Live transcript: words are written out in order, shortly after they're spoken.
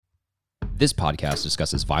This podcast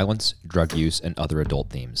discusses violence, drug use, and other adult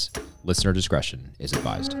themes. Listener discretion is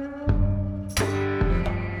advised.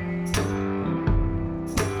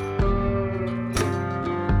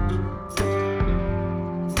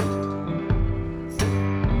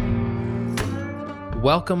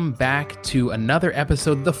 Welcome back to another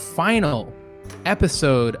episode, the final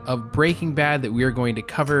episode of Breaking Bad that we are going to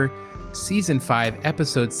cover, Season 5,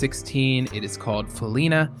 Episode 16. It is called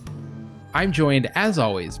Felina. I'm joined, as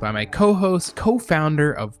always, by my co-host,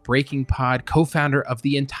 co-founder of Breaking Pod, co-founder of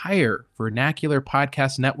the entire vernacular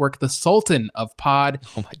podcast network, the Sultan of Pod,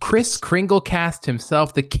 Chris Kringlecast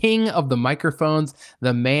himself, the king of the microphones,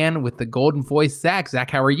 the man with the golden voice, Zach. Zach,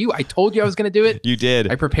 how are you? I told you I was going to do it. You did.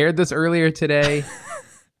 I prepared this earlier today.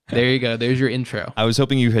 There you go. There's your intro. I was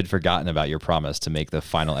hoping you had forgotten about your promise to make the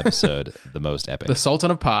final episode the most epic. The Sultan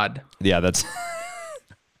of Pod. Yeah, that's...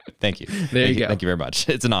 Thank you. There you go. Thank you very much.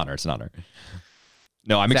 It's an honor. It's an honor.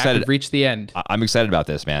 No, I'm Zach, excited. We've reached the end. I'm excited about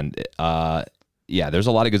this, man. Yeah, there's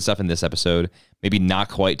a lot of good stuff in this episode. Maybe not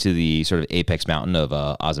quite to the sort of apex mountain of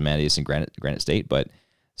Ozymandias and Granite State, but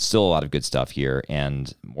still a lot of good stuff here.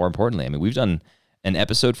 And more importantly, I mean, we've done an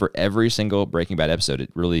episode for every single Breaking Bad episode.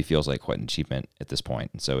 It really feels like quite an achievement at this point.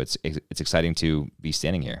 And so it's exciting to be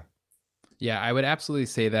standing here. Yeah, I would absolutely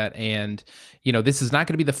say that. And, you know, this is not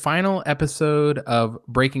going to be the final episode of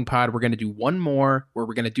Breaking Pod. We're going to do one more where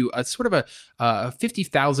we're going to do a sort of a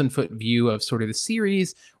 50,000 foot view of sort of the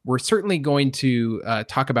series. We're certainly going to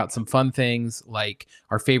talk about some fun things like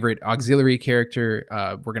our favorite auxiliary character.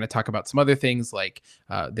 We're going to talk about some other things like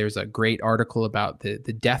there's a great article about the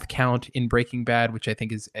death count in Breaking Bad, which I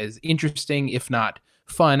think is as interesting, if not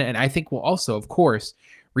fun. And I think we'll also, of course,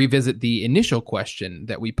 revisit the initial question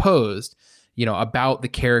that we posed, you know, about the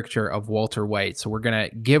character of Walter White. So we're going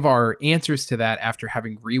to give our answers to that after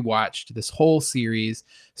having rewatched this whole series,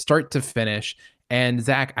 start to finish. And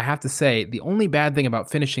Zach, I have to say, the only bad thing about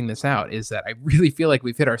finishing this out is that I really feel like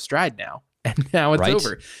we've hit our stride now. And now it's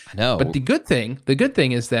over. I know. But the good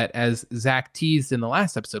thing is that, as Zach teased in the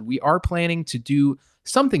last episode, we are planning to do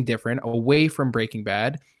something different away from Breaking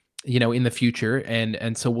Bad, you know, in the future.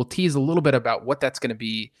 And so we'll tease a little bit about what that's going to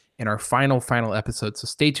be in our final episode. So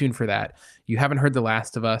stay tuned for that. You haven't heard The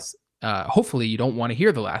Last of Us. Hopefully you don't want to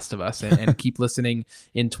hear The Last of Us and keep listening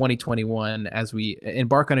in 2021 as we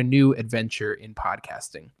embark on a new adventure in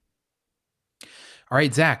podcasting. All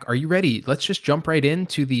right, Zach, are you ready? Let's just jump right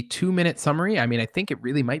into the 2-minute summary. I mean, I think it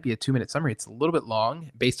really might be a 2-minute summary. It's a little bit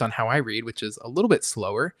long based on how I read, which is a little bit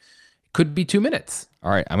slower. It could be 2 minutes.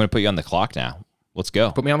 All right, I'm going to put you on the clock now. Let's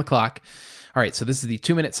go. Put me on the clock. All right, so this is the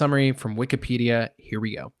 2-minute summary from Wikipedia. Here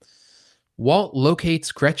we go. Walt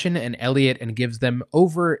locates Gretchen and Elliot and gives them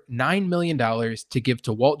over $9 million to give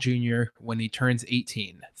to Walt Jr. when he turns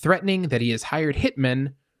 18, threatening that he has hired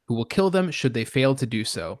hitmen who will kill them should they fail to do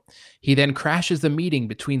so. He then crashes the meeting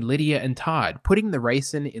between Lydia and Todd, putting the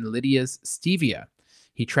ricin in Lydia's stevia.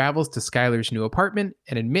 He travels to Skyler's new apartment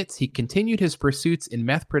and admits he continued his pursuits in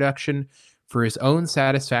meth production for his own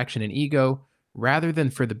satisfaction and ego, rather than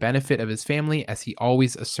for the benefit of his family, as he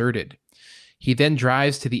always asserted. He then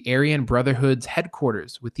drives to the Aryan Brotherhood's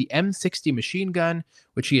headquarters with the M60 machine gun,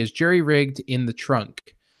 which he has jury-rigged in the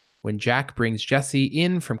trunk. When Jack brings Jesse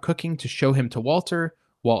in from cooking to show him to Walter,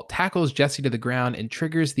 Walt tackles Jesse to the ground and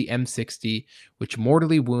triggers the M60, which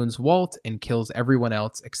mortally wounds Walt and kills everyone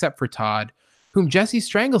else except for Todd, whom Jesse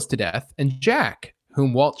strangles to death, and Jack,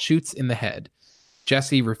 whom Walt shoots in the head.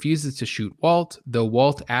 Jesse refuses to shoot Walt, though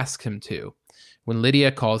Walt asks him to. When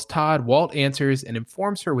Lydia calls Todd, Walt answers and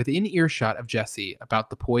informs her within earshot of Jesse about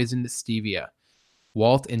the poisoned stevia.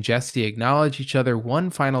 Walt and Jesse acknowledge each other one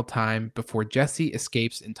final time before Jesse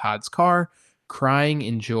escapes in Todd's car, crying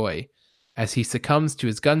in joy. As he succumbs to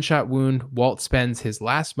his gunshot wound, Walt spends his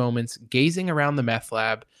last moments gazing around the meth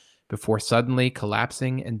lab before suddenly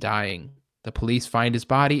collapsing and dying. The police find his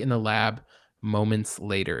body in the lab moments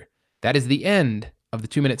later. That is the end of the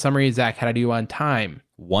 2-minute summary. Zach, how'd I do on time?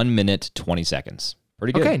 1 minute, 20 seconds.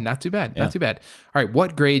 Pretty good. Okay, not too bad. Yeah. Not too bad. All right,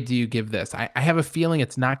 what grade do you give this? I have a feeling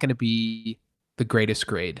it's not going to be the greatest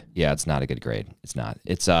grade. Yeah, it's not a good grade. It's not.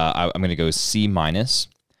 It's I'm going to go C-.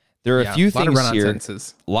 There are a few lot things of run-on here.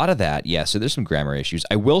 sentences. A lot of that, yeah. So there's some grammar issues.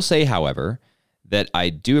 I will say, however, that I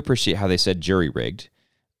do appreciate how they said jury-rigged.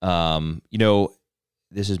 You know,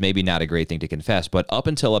 this is maybe not a great thing to confess, but up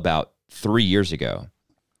until about 3 years ago,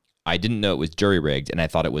 I didn't know it was jury-rigged, and I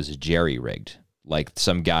thought it was jerry-rigged. Like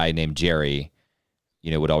some guy named Jerry,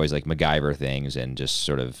 you know, would always like MacGyver things and just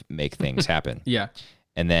sort of make things happen. Yeah.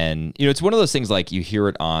 And then, you know, it's one of those things like you hear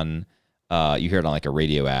it on like a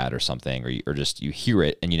radio ad or something, or just you hear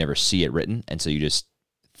it and you never see it written. And so you just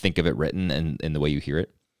think of it written and in the way you hear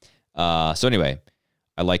it. So anyway,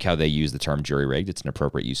 I like how they use the term jury rigged. It's an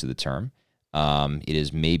appropriate use of the term. It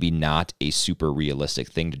is maybe not a super realistic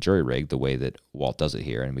thing to jury rig the way that Walt does it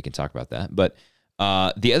here, and we can talk about that. But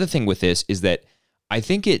the other thing with this is that I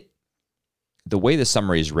think the way the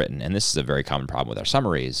summary is written, and this is a very common problem with our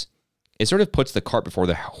summaries, it sort of puts the cart before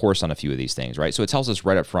the horse on a few of these things, right? So it tells us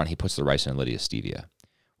right up front he puts the rice in Lydia stevia.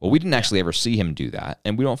 Well, we didn't actually ever see him do that,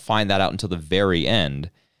 and we don't find that out until the very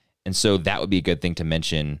end. And so that would be a good thing to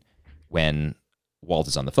mention when Walt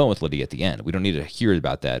is on the phone with Lydia at the end. We don't need to hear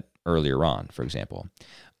about that earlier on, for example.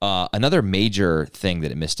 Another major thing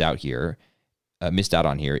that it missed out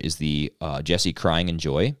on here is the Jesse crying in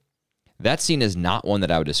joy. That scene is not one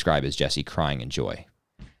that I would describe as Jesse crying in joy.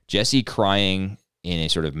 Jesse crying in a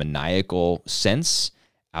sort of maniacal sense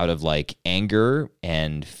out of like anger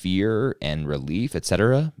and fear and relief,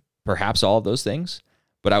 etc. Perhaps all of those things.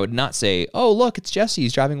 But I would not say, oh, look, it's Jesse.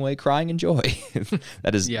 He's driving away crying in joy.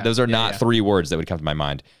 Those are not three words that would come to my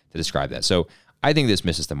mind to describe that. So I think this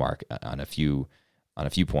misses the mark on a few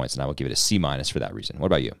points, and I will give it a C- for that reason. What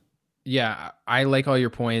about you? Yeah, I like all your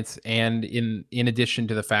points, and in addition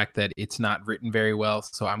to the fact that it's not written very well,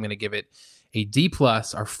 so I'm going to give it a D+.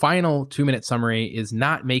 Our final 2-minute summary is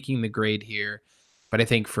not making the grade here, but I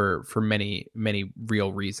think for many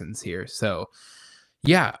real reasons here. So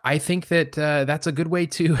yeah, I think that that's a good way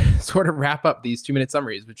to sort of wrap up these 2-minute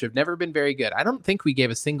summaries, which have never been very good. I don't think we gave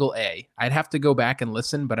a single A. I'd have to go back and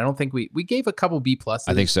listen, but I don't think we gave a couple B+.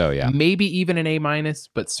 I think so, yeah. Maybe even an A-,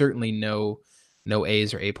 but certainly no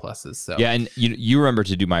A's or A+. So yeah, and you remember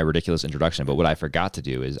to do my ridiculous introduction, but what I forgot to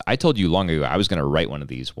do is I told you long ago I was going to write one of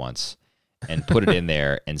these once and put it in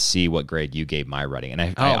there and see what grade you gave my writing, and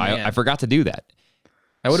I forgot to do that.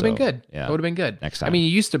 That would have been good. Yeah. That would have been good. Next time. I mean, you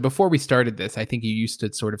used to, before we started this, I think you used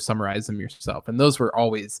to sort of summarize them yourself, and those were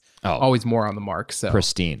always more on the mark. So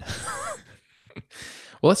pristine.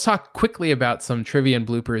 Well, let's talk quickly about some trivia and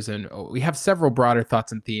bloopers, and we have several broader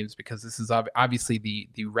thoughts and themes because this is obviously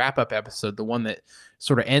the wrap-up episode, the one that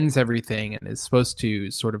sort of ends everything and is supposed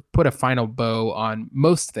to sort of put a final bow on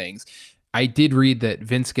most things. I did read that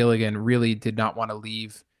Vince Gilligan really did not want to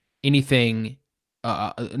leave anything,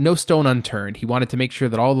 no stone unturned. He wanted to make sure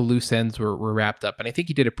that all the loose ends were wrapped up, and I think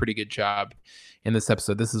he did a pretty good job in this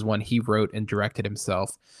episode. This is one he wrote and directed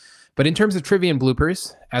himself. But in terms of trivia and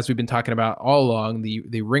bloopers, as we've been talking about all along,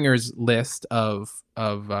 the Ringers list of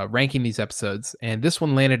ranking these episodes, and this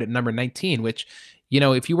one landed at number 19, which, you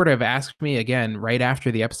know, if you were to have asked me again right after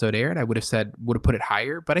the episode aired, I would have put it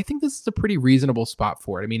higher. But I think this is a pretty reasonable spot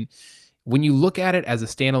for it. I mean, when you look at it as a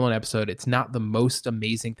standalone episode, it's not the most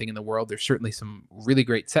amazing thing in the world. There's certainly some really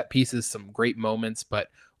great set pieces, some great moments, but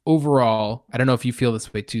overall, I don't know if you feel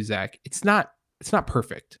this way too, Zach. It's not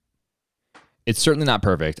perfect. It's certainly not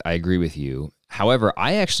perfect. I agree with you. However,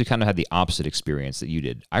 I actually kind of had the opposite experience that you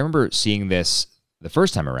did. I remember seeing this the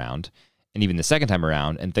first time around and even the second time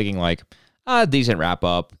around and thinking like, decent wrap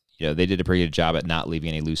up. You know, they did a pretty good job at not leaving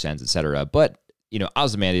any loose ends, etc. But, you know,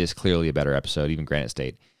 Ozymandias is clearly a better episode, even Granite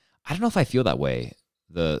State. I don't know if I feel that way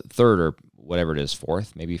the third or whatever it is,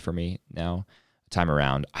 fourth, maybe for me now, time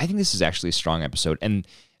around. I think this is actually a strong episode. And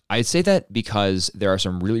I'd say that because there are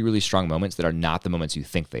some really, really strong moments that are not the moments you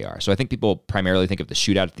think they are. So I think people primarily think of the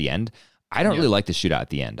shootout at the end. I don't really like the shootout at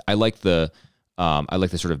the end. I like the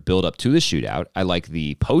sort of build up to the shootout. I like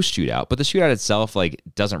the post shootout, but the shootout itself like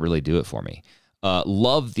doesn't really do it for me.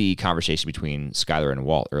 Love the conversation between Skylar and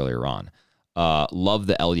Walt earlier on. Love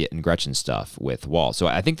the Elliot and Gretchen stuff with Walt. So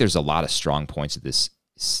I think there's a lot of strong points of this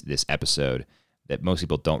episode that most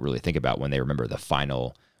people don't really think about when they remember the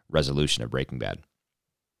final resolution of Breaking Bad.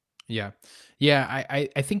 Yeah.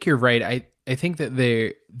 I think you're right. I think that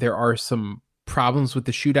there are some problems with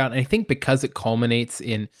the shootout, and I think because it culminates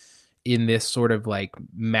in this sort of like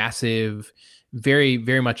massive, very,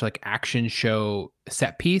 very much like action show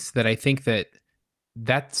set piece, that I think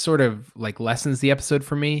that sort of like lessens the episode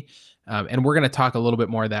for me. And we're going to talk a little bit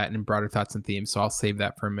more of that in broader thoughts and themes, so I'll save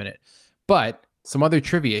that for a minute. But some other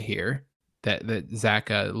trivia here that Zach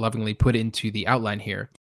lovingly put into the outline here.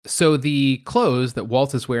 So the clothes that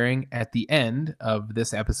Walt is wearing at the end of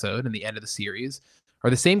this episode and the end of the series are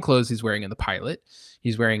the same clothes he's wearing in the pilot.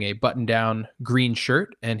 He's wearing a button-down green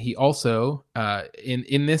shirt, and he also,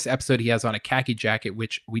 in this episode, he has on a khaki jacket,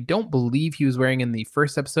 which we don't believe he was wearing in the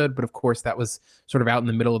first episode, but of course that was sort of out in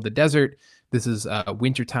the middle of the desert. This is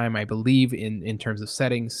wintertime, I believe, in terms of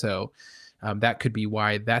setting, so that could be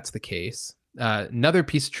why that's the case. Another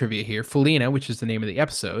piece of trivia here, Felina, which is the name of the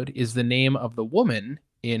episode, is the name of the woman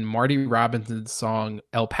in Marty Robinson's song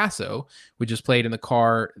El Paso, which is played in the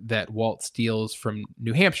car that Walt steals from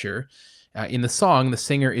New Hampshire. In the song, the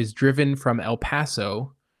singer is driven from El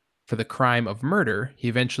Paso for the crime of murder. He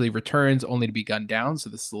eventually returns only to be gunned down. So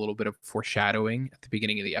this is a little bit of foreshadowing at the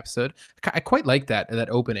beginning of the episode. I quite like that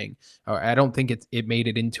opening. I don't think it made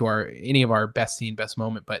it into any of our best scene, best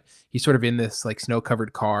moment, but he's sort of in this like snow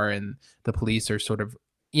covered car, and the police are sort of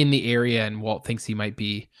in the area, and Walt thinks he might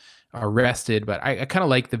be arrested. But I kind of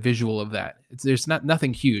like the visual of that. There's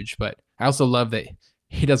nothing huge, but I also love that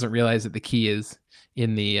he doesn't realize that the key is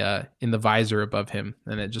in the visor above him,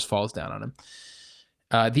 and it just falls down on him.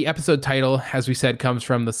 The episode title, as we said, comes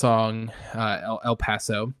from the song El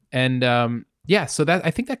Paso. And so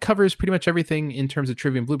I think that covers pretty much everything in terms of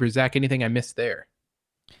trivia and bloopers. Zach, anything I missed there?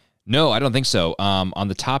 No, I don't think so. On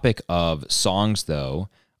the topic of songs, though,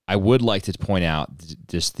 I would like to point out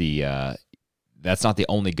just that's not the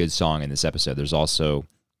only good song in this episode. There's also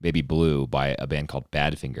Baby Blue by a band called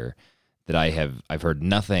Badfinger that I've heard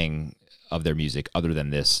nothing of their music other than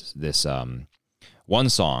this one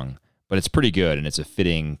song, but it's pretty good, and it's a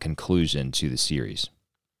fitting conclusion to the series.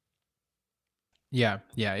 Yeah,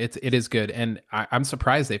 it is good, and I'm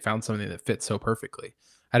surprised they found something that fits so perfectly.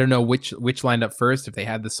 I don't know which lined up first, if they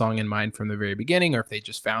had the song in mind from the very beginning, or if they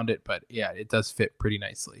just found it, but yeah, it does fit pretty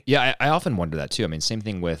nicely. Yeah, I often wonder that too. I mean, same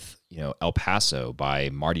thing with El Paso by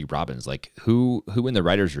Marty Robbins. Like, who in the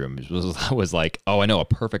writers' room was like, oh, I know a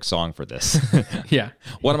perfect song for this. Yeah,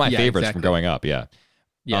 one of my favorites from growing up. Yeah.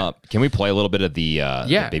 Can we play a little bit of the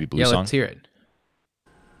Baby Blue song? Yeah, let's hear it.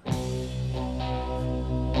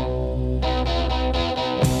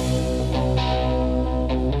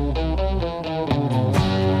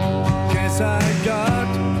 I got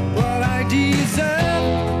what I deserve.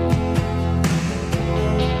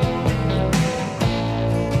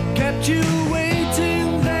 Kept you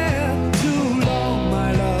waiting there too long,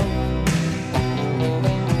 my love.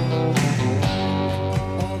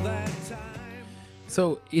 All that time.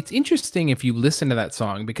 So it's interesting if you listen to that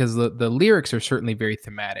song, because the lyrics are certainly very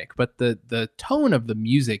thematic, but the tone of the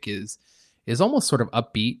music is almost sort of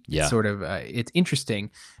upbeat. Yeah. Sort of, it's interesting,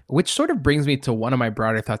 which sort of brings me to one of my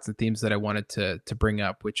broader thoughts and themes that I wanted to bring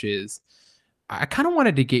up, which is I kind of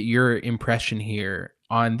wanted to get your impression here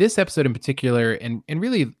on this episode in particular, and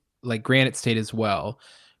really like Granite State as well,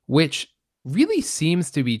 which really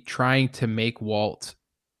seems to be trying to make Walt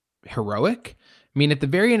heroic. I mean, at the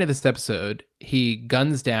very end of this episode, he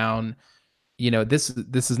guns down. This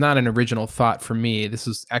is not an original thought for me. This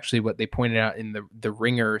is actually what they pointed out in the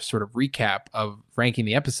Ringer sort of recap of ranking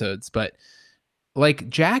the episodes. But like,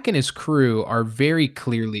 Jack and his crew are very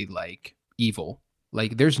clearly like evil.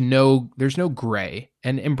 Like there's no gray.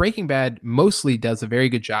 And Breaking Bad mostly does a very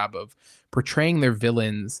good job of portraying their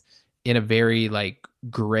villains in a very like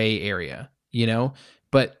gray area,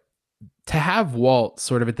 But to have Walt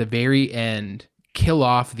sort of at the very end kill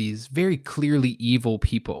off these very clearly evil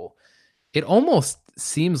people, it almost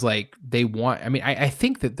seems like they want, I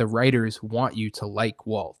think that the writers want you to like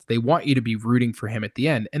Walt. They want you to be rooting for him at the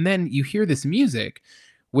end. And then you hear this music,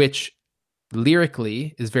 which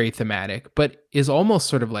lyrically is very thematic, but is almost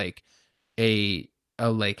sort of like a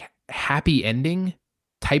like happy ending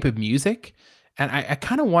type of music. And I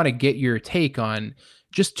kind of want to get your take on,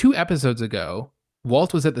 just 2 episodes ago,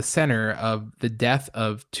 Walt was at the center of the death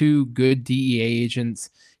of 2 good DEA agents.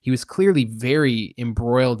 He was clearly very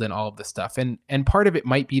embroiled in all of this stuff. And part of it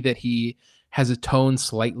might be that he has atoned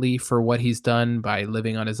slightly for what he's done by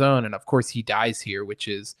living on his own. And of course he dies here, which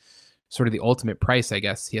is sort of the ultimate price, I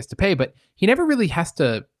guess, he has to pay. But he never really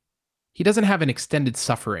he doesn't have an extended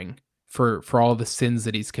suffering for all the sins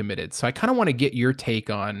that he's committed. So I kind of want to get your take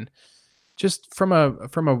on, just from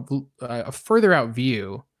a further out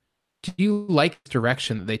view, do you like the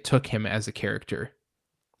direction that they took him as a character?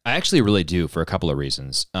 I actually really do, for a couple of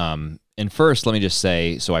reasons. And first, let me just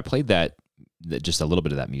say, so I played that just a little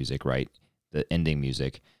bit of that music, right? The ending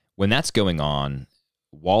music. When that's going on,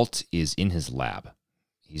 Walt is in his lab.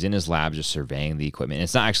 He's in his lab just surveying the equipment. And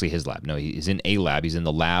it's not actually his lab. No, he's in a lab. He's in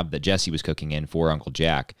the lab that Jesse was cooking in for Uncle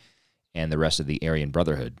Jack and the rest of the Aryan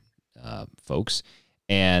Brotherhood folks.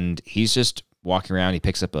 And he's just walking around. He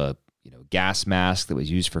picks up a gas mask that was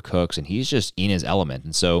used for cooks, and he's just in his element.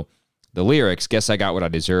 And so the lyrics, guess I got what I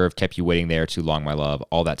deserve, kept you waiting there too long, my love,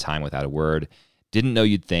 all that time without a word. Didn't know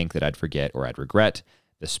you'd think that I'd forget or I'd regret.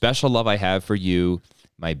 The special love I have for you,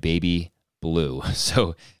 my baby blue.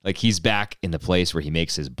 So like, he's back in the place where he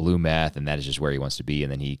makes his blue meth, and that is just where he wants to be,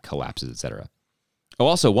 and then he collapses, etc. Oh,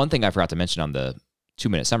 also, one thing I forgot to mention on the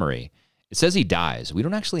 2-minute summary, it says he dies. We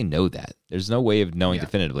don't actually know that. There's no way of knowing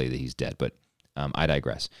definitively that he's dead, but I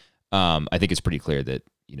digress. I think it's pretty clear that,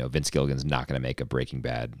 Vince Gilligan's not going to make a Breaking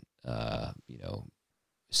Bad,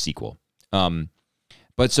 sequel.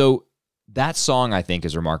 But so that song, I think,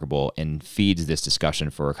 is remarkable and feeds this discussion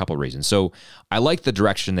for a couple of reasons. So I like the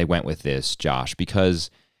direction they went with this, Josh, because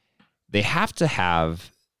they have to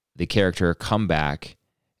have the character come back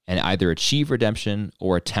and either achieve redemption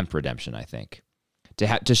or attempt redemption, I think,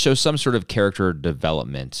 to show some sort of character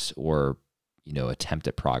development or, attempt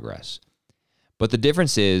at progress. But the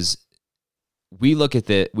difference is we look at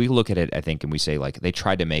it, I think, and we say, like, they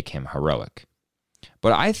tried to make him heroic.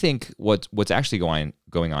 But I think what's actually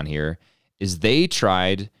going on here is they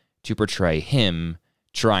tried to portray him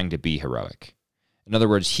trying to be heroic. In other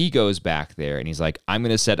words, he goes back there and he's like, I'm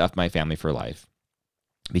going to set up my family for life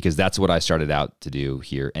because that's what I started out to do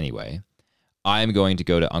here anyway. I'm going to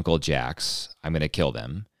go to Uncle Jack's. I'm going to kill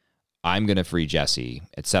them. I'm going to free Jesse,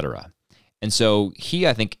 etc. And so he,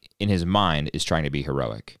 I think, in his mind is trying to be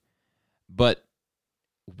heroic. But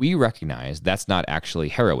we recognize that's not actually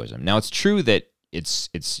heroism. Now, it's true that it's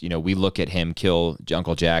we look at him kill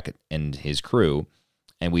Uncle Jack and his crew,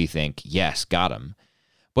 and we think, yes, got him.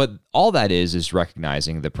 But all that is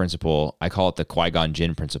recognizing the principle, I call it the Qui-Gon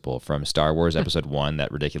Jinn principle from Star Wars Episode 1,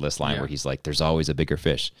 that ridiculous line where he's like, there's always a bigger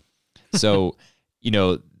fish. So,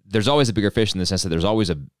 there's always a bigger fish in the sense that there's always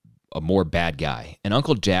a more bad guy. And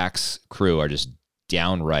Uncle Jack's crew are just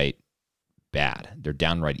downright bad. They're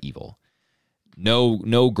downright evil.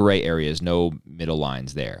 No gray areas, no middle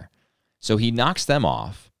lines there. So he knocks them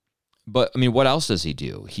off. But, I mean, what else does he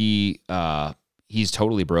do? He's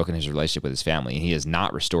totally broken his relationship with his family, and he has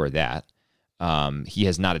not restored that. He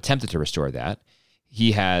has not attempted to restore that.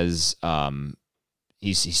 He has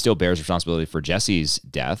he still bears responsibility for Jesse's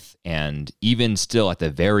death, and even still at the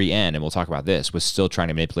very end, and we'll talk about this, was still trying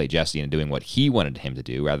to manipulate Jesse into doing what he wanted him to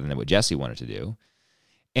do rather than what Jesse wanted to do.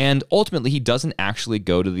 And ultimately, he doesn't actually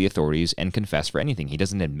go to the authorities and confess for anything. He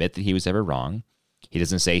doesn't admit that he was ever wrong. He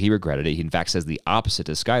doesn't say he regretted it. He, in fact, says the opposite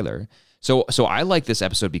to Skylar. So I like this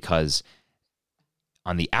episode because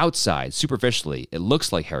on the outside, superficially, it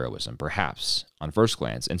looks like heroism, perhaps, on first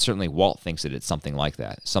glance. And certainly Walt thinks that it's something like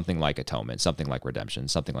that, something like atonement, something like redemption,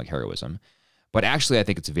 something like heroism. But actually, I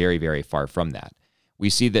think it's very, very far from that. We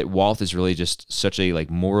see that Walt is really just such a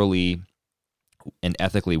morally and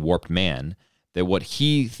ethically warped man that what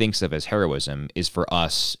he thinks of as heroism is for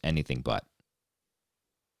us anything but.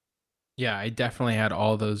 Yeah, I definitely had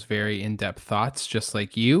all those very in-depth thoughts, just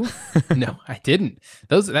like you. No, I didn't.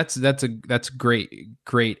 That's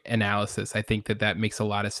great analysis. I think that makes a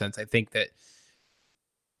lot of sense. I think that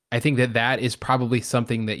is probably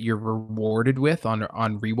something that you're rewarded with on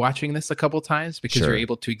rewatching this a couple times because you're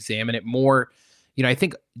able to examine it more. I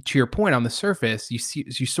think to your point, on the surface, you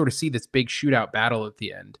sort of see this big shootout battle at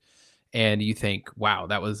the end, and you think, wow,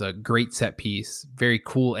 that was a great set piece, very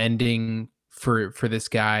cool ending for this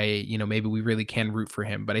guy. Maybe we really can root for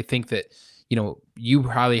him. But I think that, you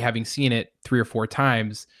probably having seen it 3 or 4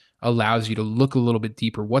 times allows you to look a little bit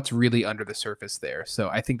deeper. What's really under the surface there? So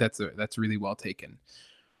I think that's really well taken.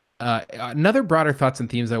 Another broader thoughts and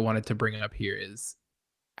themes I wanted to bring up here is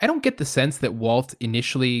I don't get the sense that Walt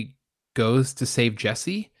initially goes to save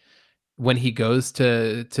Jesse when he goes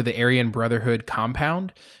to the Aryan Brotherhood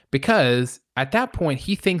compound, because at that point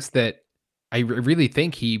he thinks that I really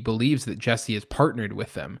think he believes that Jesse is partnered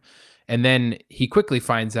with them. And then he quickly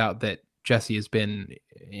finds out that Jesse has been,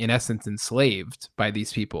 in essence, enslaved by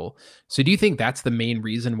these people. So do you think that's the main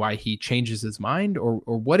reason why he changes his mind? Or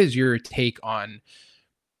what is your take on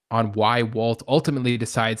why Walt ultimately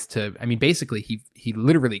decides to, basically he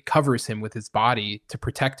literally covers him with his body to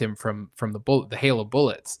protect him from the hail of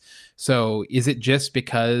bullets. So is it just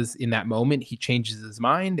because in that moment he changes his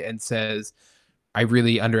mind and says, I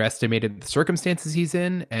really underestimated the circumstances he's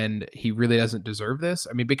in, and he really doesn't deserve this?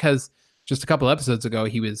 Because just a couple episodes ago,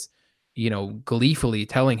 he was, gleefully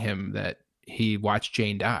telling him that he watched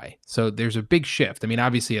Jane die. So there's a big shift.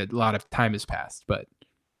 Obviously a lot of time has passed, but.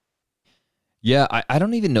 Yeah, I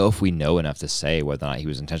don't even know if we know enough to say whether or not he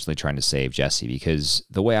was intentionally trying to save Jesse, because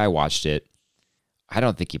the way I watched it, I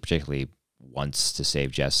don't think he particularly wants to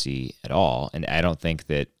save Jesse at all. And I don't think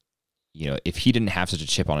that, if he didn't have such a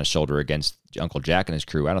chip on his shoulder against Uncle Jack and his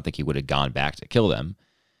crew, I don't think he would have gone back to kill them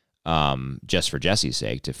just for Jesse's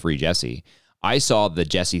sake, to free Jesse. I saw the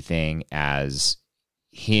Jesse thing as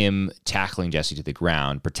him tackling Jesse to the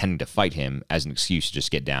ground, pretending to fight him as an excuse to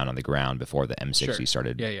just get down on the ground before the M60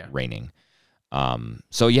 started raining.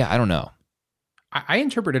 So yeah, I don't know. I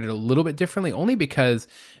interpreted it a little bit differently, only because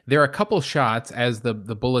there are a couple shots as the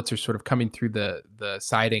bullets are sort of coming through the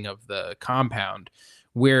siding of the compound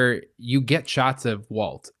where you get shots of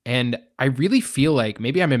Walt. And I really feel like,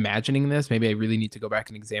 maybe I'm imagining this, maybe I really need to go back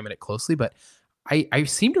and examine it closely, but I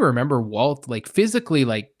seem to remember Walt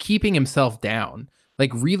physically keeping himself down,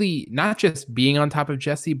 like really not just being on top of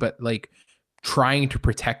Jesse, but like trying to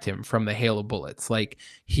protect him from the hail of bullets. Like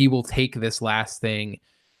he will take this last thing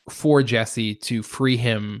for Jesse to free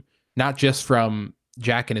him, not just from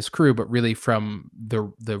Jack and his crew, but really from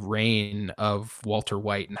the reign of Walter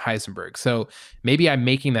White and Heisenberg. So maybe I'm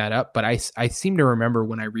making that up, but I seem to remember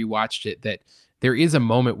when I rewatched it that there is a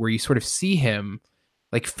moment where you sort of see him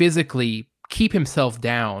like physically keep himself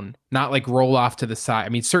down, not like roll off to the side. I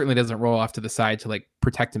mean, certainly doesn't roll off to the side to like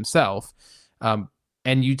protect himself.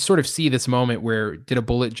 And you'd sort of see this moment where did a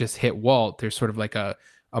bullet just hit Walt? There's sort of like a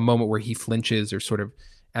moment where he flinches or sort of,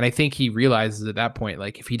 and I think he realizes at that point,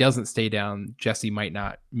 like if he doesn't stay down, Jesse might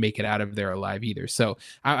not make it out of there alive either. So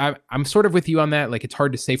I'm sort of with you on that. Like it's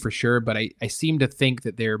hard to say for sure, but I seem to think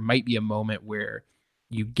that there might be a moment where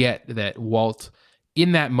you get that Walt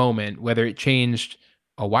in that moment, whether it changed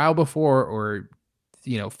a while before or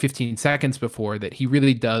 15 seconds before, that he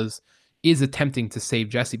really is attempting to save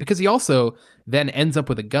Jesse, because he also then ends up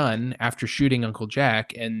with a gun after shooting Uncle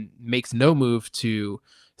Jack and makes no move to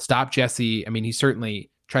stop Jesse. I mean, he certainly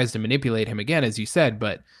tries to manipulate him again, as you said,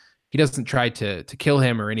 but he doesn't try to kill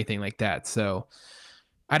him or anything like that. So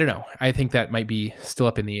I don't know. I think that might be still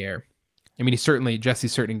up in the air. I mean,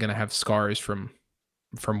 Jesse's certainly going to have scars from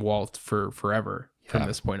Walt for forever from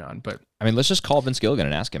this point on. But I mean, let's just call Vince Gilligan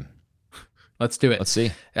and ask him. Let's do it. Let's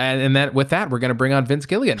see. And that with that, we're going to bring on Vince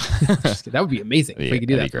Gilligan. That would be amazing if we could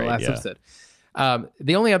do that for the last episode.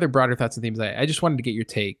 The only other broader thoughts and themes, I just wanted to get your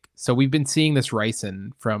take. So we've been seeing this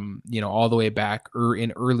Ryson from, all the way back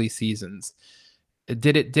in early seasons.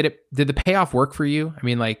 Did the payoff work for you? I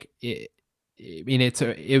mean, like,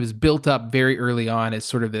 it was built up very early on as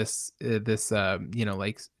sort of this,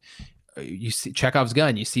 like you see Chekhov's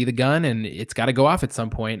gun, you see the gun and it's got to go off at some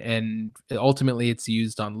point. And ultimately it's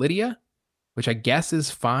used on Lydia, which I guess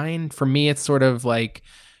is fine. For me, it's sort of like,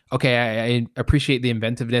 okay, I appreciate the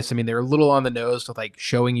inventiveness. I mean, they're a little on the nose with like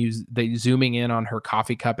showing you, zooming in on her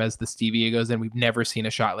coffee cup as the stevia goes in. We've never seen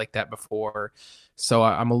a shot like that before. So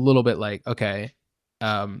I'm a little bit like, okay.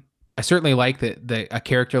 I certainly like that a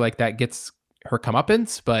character like that gets her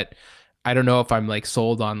comeuppance, but I don't know if I'm like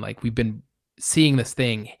sold on like, we've been seeing this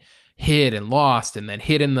thing hid and lost and then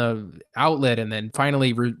hid in the outlet and then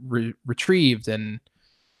finally retrieved and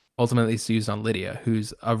ultimately it's used on Lydia,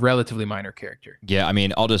 who's a relatively minor character. Yeah, I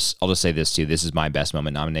mean, I'll just say this too. This is my best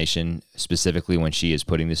moment nomination, specifically when she is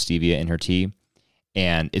putting the stevia in her tea,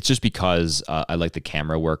 and it's just because I like the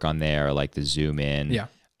camera work on there, I like the zoom in,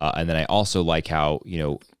 and then I also like how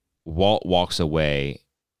Walt walks away,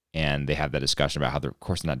 and they have that discussion about how they're of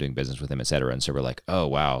course not doing business with him, etc. And so we're like, oh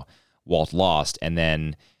wow, Walt lost, and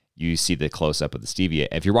then you see the close up of the stevia.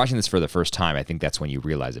 If you're watching this for the first time, I think that's when you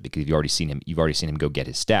realize it, because you've already seen him go get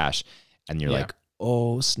his stash, and you're like,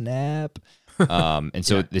 oh snap. And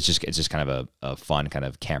so it's just kind of a fun kind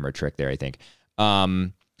of camera trick there, I think.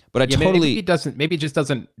 But maybe it just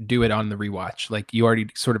doesn't do it on the rewatch. Like you already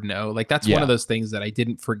sort of know, like that's one of those things that I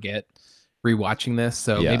didn't forget rewatching this.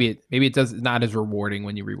 So maybe it does not as rewarding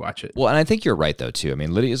when you rewatch it. Well, and I think you're right though too. I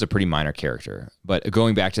mean, Lydia is a pretty minor character, but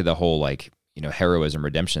going back to the whole like, heroism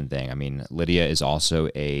redemption thing. I mean, Lydia is also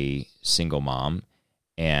a single mom,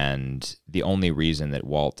 and the only reason that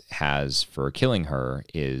Walt has for killing her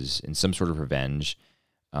is in some sort of revenge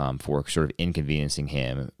for sort of inconveniencing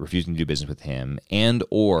him, refusing to do business with him, and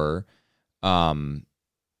or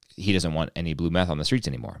he doesn't want any blue meth on the streets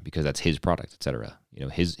anymore because that's his product, etc.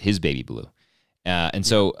 His baby blue. And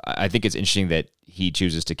so I think it's interesting that he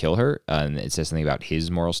chooses to kill her, and it says something about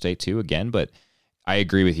his moral state too, again, but I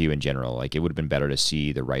agree with you in general. Like, it would have been better to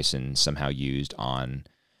see the Ryson somehow used on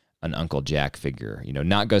an Uncle Jack figure.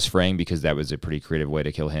 Not Gus Fring, because that was a pretty creative way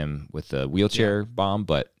to kill him with the wheelchair bomb,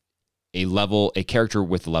 but a character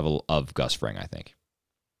with the level of Gus Fring, I think.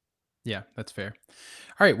 Yeah, that's fair.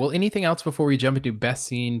 All right. Well, anything else before we jump into best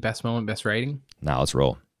scene, best moment, best writing? Now let's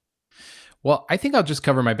roll. Well, I think I'll just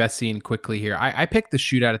cover my best scene quickly here. I picked the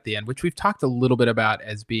shootout at the end, which we've talked a little bit about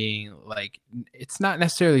as being like, it's not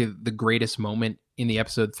necessarily the greatest moment in the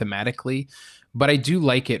episode thematically, but I do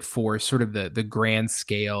like it for sort of the grand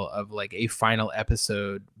scale of like a final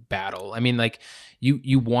episode battle. I mean, like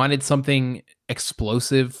you wanted something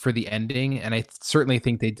explosive for the ending, and I certainly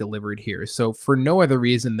think they delivered here. So for no other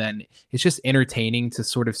reason than it's just entertaining to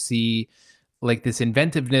sort of see like this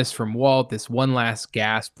inventiveness from Walt, this one last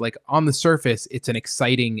gasp. Like on the surface, it's an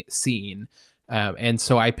exciting scene. And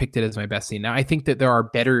so I picked it as my best scene. Now, I think that there are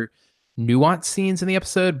better nuanced scenes in the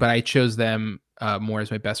episode, but I chose them more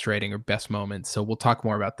as my best writing or best moments. So we'll talk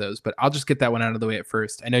more about those, but I'll just get that one out of the way at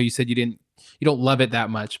first. I know you said you don't love it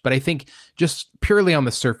that much, but I think just purely on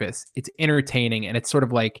the surface, it's entertaining, and it's sort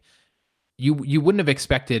of like, you wouldn't have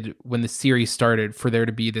expected when the series started for there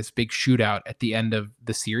to be this big shootout at the end of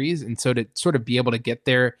the series. And so to sort of be able to get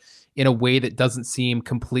there in a way that doesn't seem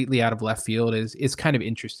completely out of left field is kind of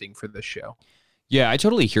interesting for this show. Yeah, I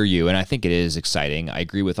totally hear you, and I think it is exciting. I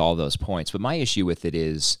agree with all those points, but my issue with it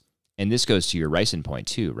is, and this goes to your ricin point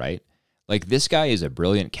too, right? Like, this guy is a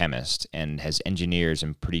brilliant chemist and has engineered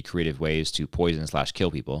some pretty creative ways to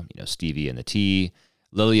poison/kill people. You know, Stevie and the tea,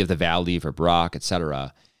 Lily of the Valley for Brock,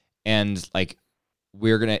 etc. And like,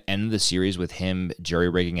 we're gonna end the series with him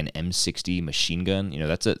jury-rigging an M60 machine gun. You know,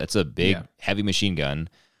 that's a big, heavy machine gun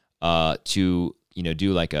to, you know,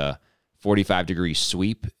 do like a 45-degree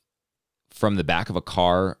sweep from the back of a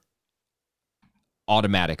car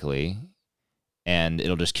automatically, and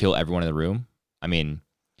it'll just kill everyone in the room. I mean,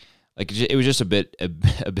 like, it was just a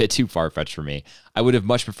bit too far-fetched for me. I would have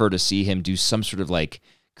much preferred to see him do some sort of like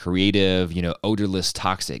creative, you know, odorless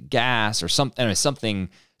toxic gas or something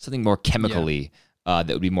more chemically that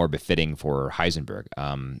would be more befitting for Heisenberg.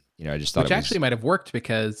 You know, I just thought Which actually might have worked,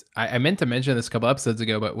 because I meant to mention this a couple episodes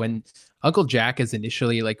ago, but when Uncle Jack is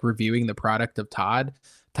initially like reviewing the product of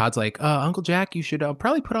Todd's like, Uncle Jack, you should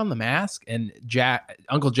probably put on the mask. And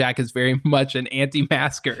Uncle Jack is very much an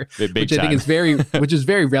anti-masker, which I think is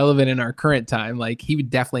very relevant in our current time. Like, he would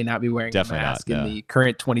definitely not be wearing a mask in the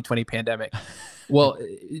current 2020 pandemic. Well,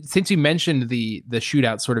 since you mentioned the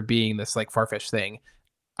shootout sort of being this like far-fetched thing,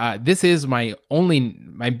 this is my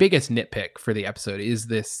biggest nitpick for the episode is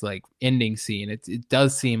this like ending scene. It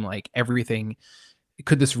does seem like everything,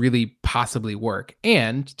 could this really possibly work?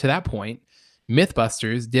 And to that point,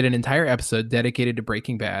 Mythbusters did an entire episode dedicated to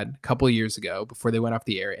Breaking Bad a couple of years ago before they went off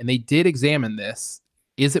the air. And they did examine this.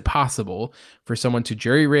 Is it possible for someone to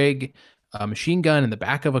jury rig a machine gun in the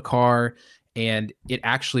back of a car and it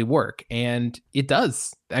actually work? And it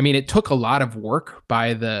does. I mean, it took a lot of work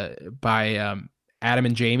by Adam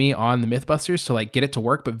and Jamie on the Mythbusters to like get it to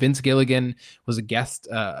work, but Vince Gilligan was a guest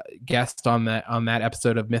on that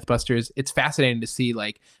episode of Mythbusters. It's fascinating to see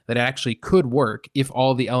like that it actually could work if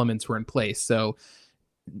all the elements were in place. So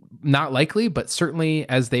not likely, but certainly,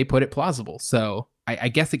 as they put it, plausible. So I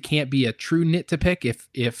guess it can't be a true nit to pick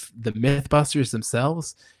if the Mythbusters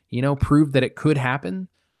themselves, you know, prove that it could happen.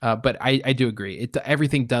 But I do agree.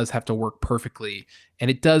 Everything does have to work perfectly,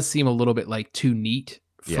 and it does seem a little bit like too neat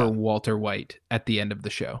for Walter White at the end of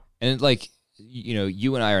the show. And like, you know,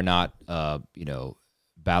 you and I are not, you know,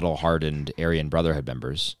 battle-hardened Aryan Brotherhood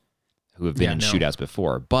members who have been in shootouts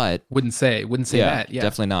before, but wouldn't say that. Yeah,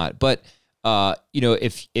 definitely not. But you know,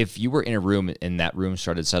 if you were in a room and that room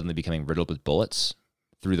started suddenly becoming riddled with bullets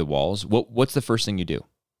through the walls, what's the first thing you do?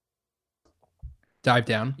 Dive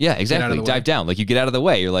down. Yeah, exactly. Dive down. Like, you get out of the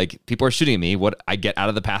way. You're like, people are shooting at me. I get out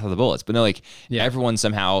of the path of the bullets. But no, like, everyone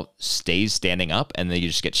somehow stays standing up, and then you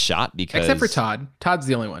just get shot because... Except for Todd. Todd's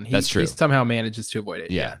the only one. That's true. He somehow manages to avoid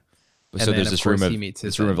it. Yeah. So there's this room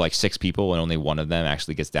of like 6 people, and only one of them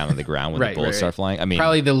actually gets down on the ground when the bullets start flying. I mean,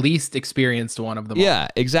 probably the least experienced one of them. Yeah,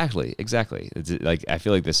 exactly. It's like, I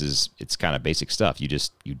feel like it's kind of basic stuff.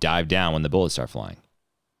 You dive down when the bullets start flying.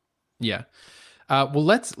 Yeah. Well,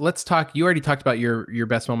 let's talk. You already talked about your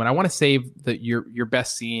best moment. I want to save your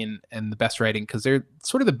best scene and the best writing, because they're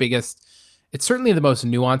sort of the biggest. It's certainly the most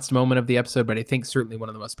nuanced moment of the episode, but I think certainly one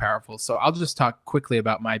of the most powerful. So I'll just talk quickly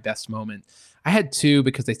about my best moment. I had 2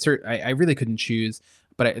 because I really couldn't choose,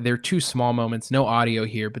 but they're 2 small moments. No audio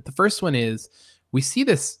here, but the first one is we see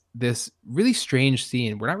this really strange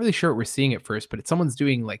scene. We're not really sure what we're seeing at first, but it's someone's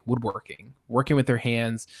doing like woodworking, working with their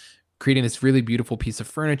hands, creating this really beautiful piece of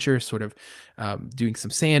furniture, sort of doing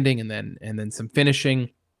some sanding and then some finishing.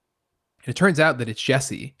 And it turns out that it's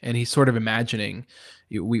Jesse, and he's sort of imagining.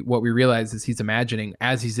 What we realize is he's imagining,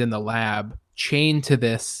 as he's in the lab, chained to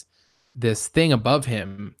this thing above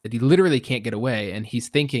him that he literally can't get away, and he's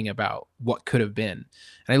thinking about what could have been.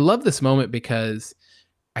 And I love this moment because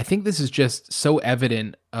I think this is just so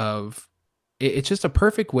evident of. It's just a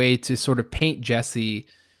perfect way to sort of paint Jesse.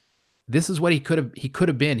 This is what he could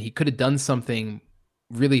have been. He could have done something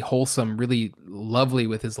really wholesome, really lovely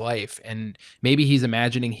with his life. And maybe he's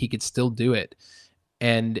imagining he could still do it.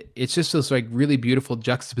 And it's just this like really beautiful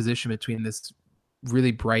juxtaposition between this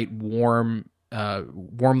really bright, warmly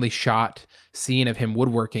shot scene of him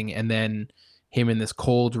woodworking, and then him in this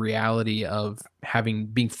cold reality of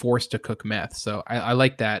being forced to cook meth. So I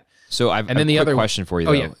like that. So I've a quick question for you,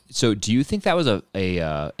 though. Oh, yeah. So do you think that was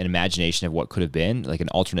an imagination of what could have been, like an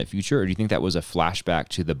alternate future, or do you think that was a flashback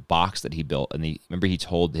to the box that he built? And remember he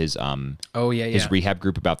told his his rehab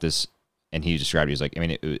group about this, and he described it as like, I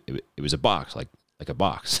mean, it was a box, like a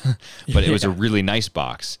box, but it was a really nice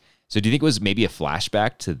box. So do you think it was maybe a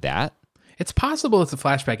flashback to that? It's possible it's a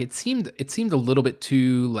flashback. It seemed a little bit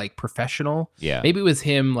too like professional. Yeah. Maybe it was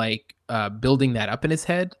him like building that up in his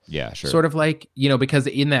head. Yeah, sure. Sort of like, because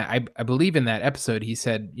in that I believe in that episode he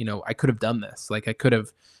said, I could have done this. Like I could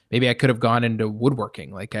have gone into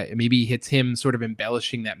woodworking. Like maybe it's him sort of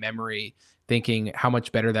embellishing that memory, thinking how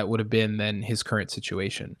much better that would have been than his current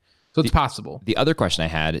situation. So it's possible. The other question I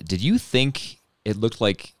had, did you think he looked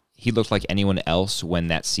like anyone else when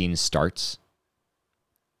that scene starts?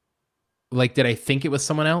 Like, did I think it was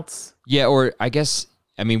someone else? Yeah, or I guess,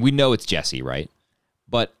 I mean, we know it's Jesse, right?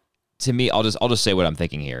 But to me, I'll just say what I'm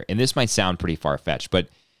thinking here. And this might sound pretty far-fetched, but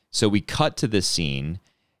so we cut to this scene.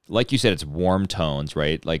 Like you said, it's warm tones,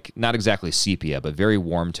 right? Like not exactly sepia, but very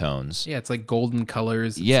warm tones. Yeah, it's like golden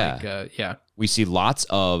colors. It's Yeah. Like, We see lots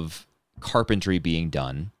of carpentry being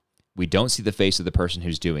done. We don't see the face of the person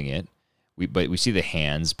who's doing it. But we see the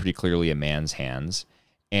hands, pretty clearly a man's hands.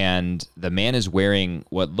 And the man is wearing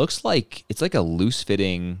what looks like, it's like a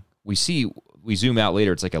loose-fitting, we zoom out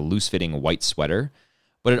later, it's like a loose-fitting white sweater,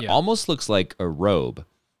 but it almost looks like a robe.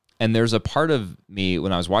 And there's a part of me,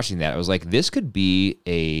 when I was watching that, I was like, this could be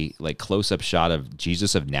a like close-up shot of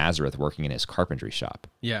Jesus of Nazareth working in his carpentry shop.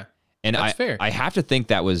 Yeah. And That's fair. I have to think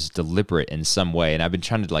that was deliberate in some way, and I've been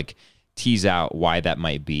trying to like tease out why that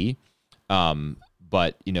might be.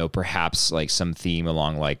 But, perhaps like some theme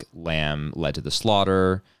along like lamb led to the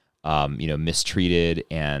slaughter, mistreated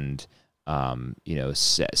and,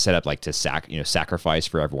 set up like to sacrifice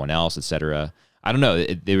for everyone else, etc. I don't know.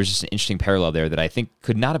 There was just an interesting parallel there that I think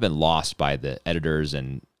could not have been lost by the editors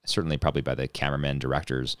and certainly probably by the cameramen,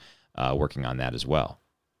 directors working on that as well.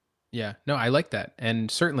 Yeah, no, I like that. And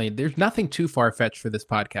certainly there's nothing too far-fetched for this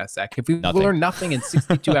podcast, Zach. If we learn nothing in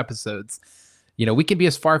 62 episodes, we can be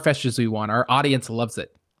as far-fetched as we want. Our audience loves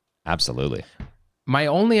it. Absolutely. My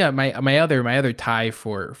only my other tie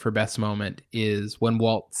for best moment is when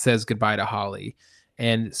Walt says goodbye to Holly,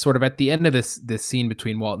 and sort of at the end of this scene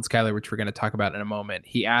between Walt and Skylar, which we're going to talk about in a moment,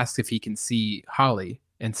 he asks if he can see Holly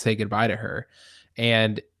and say goodbye to her.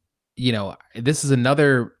 And this is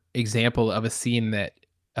another example of a scene that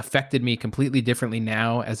affected me completely differently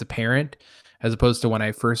now as a parent, as opposed to when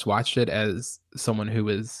I first watched it as someone who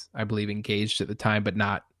was, I believe, engaged at the time, but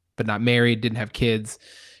not married, didn't have kids.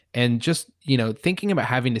 And just, thinking about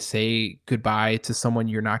having to say goodbye to someone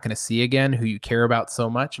you're not going to see again, who you care about so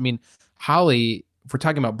much. I mean, Holly, if we're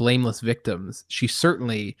talking about blameless victims, she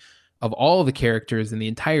certainly, of all the characters in the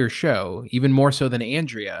entire show, even more so than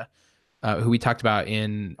Andrea, who we talked about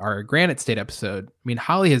in our Granite State episode. I mean,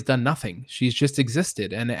 Holly has done nothing. She's just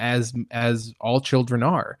existed. And as all children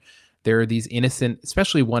are, there are these innocent,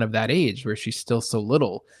 especially one of that age where she's still so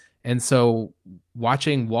little. And so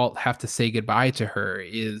watching Walt have to say goodbye to her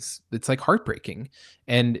it's like heartbreaking.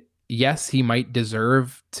 And yes, he might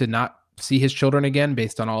deserve to not see his children again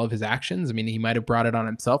based on all of his actions. I mean, he might have brought it on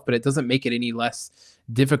himself, but it doesn't make it any less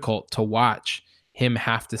difficult to watch him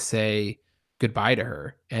have to say goodbye to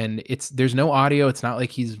her. And there's no audio. It's not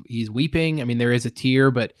like he's weeping. I mean, there is a tear,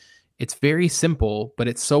 but it's very simple, but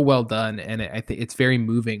it's so well done. And I think it's very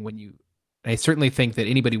moving I certainly think that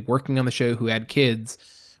anybody working on the show who had kids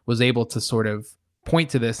was able to sort of point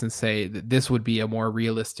to this and say that this would be a more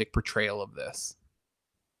realistic portrayal of this.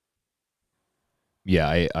 Yeah,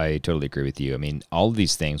 I totally agree with you. I mean, all of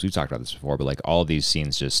these things, we've talked about this before, but like all of these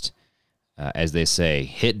scenes just, as they say,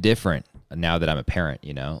 hit different now that I'm a parent,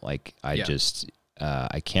 like I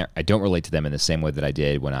don't relate to them in the same way that I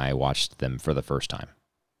did when I watched them for the first time.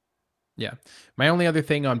 Yeah. My only other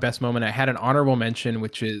thing on best moment, I had an honorable mention,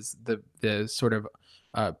 which is the sort of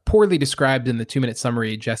poorly described in the 2-minute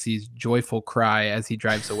summary, Jesse's joyful cry as he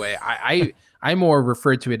drives away. I more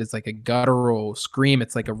referred to it as like a guttural scream.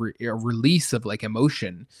 It's like a release of like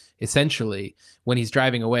emotion, essentially, when he's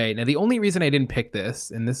driving away. Now, the only reason I didn't pick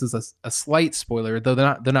this, and this is a slight spoiler, though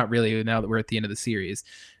they're not really now that we're at the end of the series.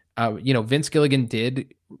 Vince Gilligan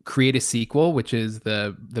did create a sequel, which is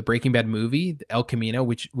the Breaking Bad movie, El Camino,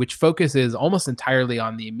 which focuses almost entirely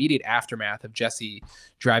on the immediate aftermath of Jesse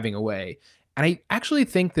driving away. And I actually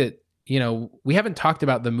think that, we haven't talked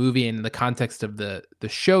about the movie in the context of the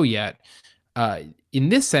show yet. In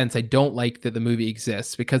this sense, I don't like that the movie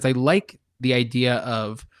exists, because I like the idea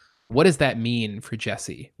of what does that mean for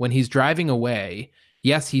Jesse when he's driving away.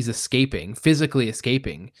 Yes, he's physically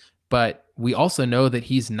escaping, but we also know that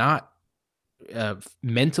he's not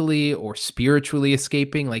mentally or spiritually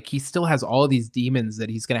escaping. Like, he still has all of these demons that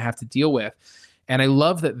he's going to have to deal with. And I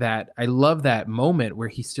love that moment where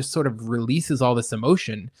he just sort of releases all this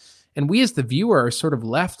emotion. And we as the viewer are sort of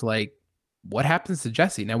left like, what happens to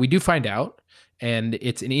Jesse? Now, we do find out, and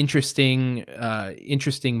it's an interesting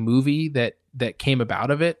movie that came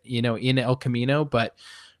about of it, in El Camino. But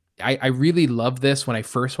I really love this when I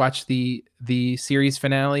first watched the series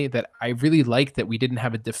finale, that I really liked that we didn't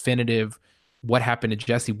have a definitive what happened to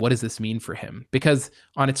Jesse. What does this mean for him? Because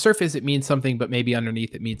on its surface, it means something, but maybe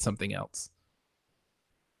underneath it means something else.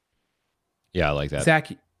 Yeah, I like that.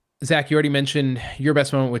 Zach, you already mentioned your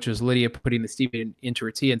best moment, which was Lydia putting the stevia into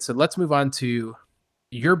her tea. And so let's move on to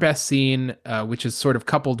your best scene, which is sort of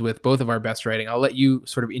coupled with both of our best writing. I'll let you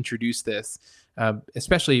sort of introduce this,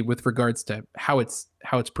 especially with regards to how it's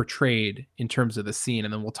portrayed in terms of the scene,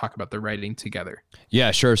 and then we'll talk about the writing together.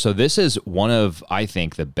 Yeah, sure. So this is one of, I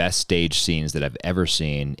think, the best stage scenes that I've ever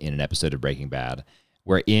seen in an episode of Breaking Bad.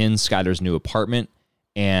 We're in Skyler's new apartment,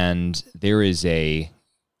 and there is a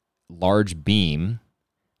large beam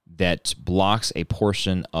that blocks a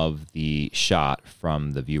portion of the shot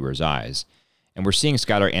from the viewer's eyes. And we're seeing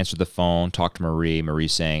Skyler answer the phone, talk to Marie. Marie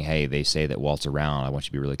saying, hey, they say that Walt's around. I want you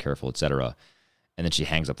to be really careful, etc. And then she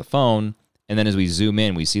hangs up the phone. And then as we zoom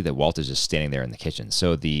in, we see that Walt is just standing there in the kitchen.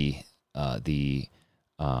 So the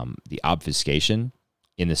obfuscation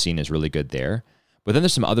in the scene is really good there. But then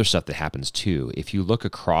there's some other stuff that happens too. If you look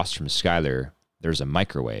across from Skyler, there's a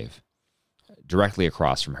microwave directly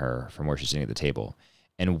across from her, from where she's sitting at the table.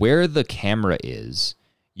 And where the camera is,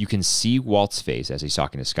 you can see Walt's face as he's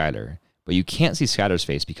talking to Skyler, but you can't see Skyler's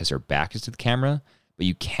face because her back is to the camera, but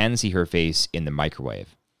you can see her face in the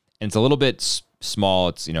microwave. And it's a little bit small.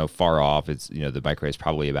 It's, far off. It's, the microwave is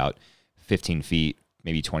probably about 15 feet,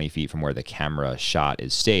 maybe 20 feet from where the camera shot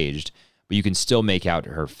is staged, but you can still make out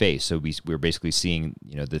her face. So we're basically seeing,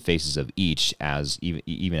 the faces of each as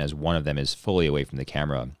even as one of them is fully away from the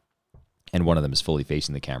camera and one of them is fully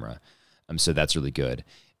facing the camera. So that's really good.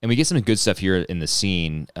 And we get some good stuff here in the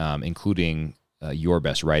scene, including your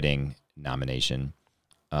best writing nomination,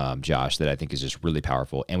 Josh, that I think is just really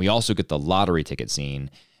powerful. And we also get the lottery ticket scene,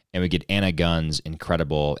 and we get Anna Gunn's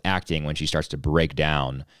incredible acting when she starts to break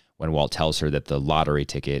down when Walt tells her that the lottery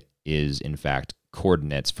ticket is, in fact,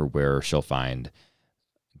 coordinates for where she'll find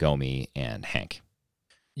Gomi and Hank.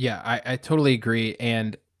 Yeah, I totally agree.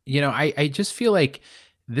 And, I just feel like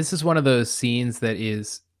this is one of those scenes that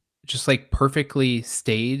is just like perfectly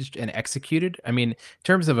staged and executed. I mean, in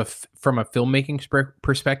terms of from a filmmaking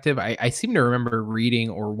perspective, I seem to remember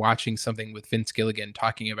reading or watching something with Vince Gilligan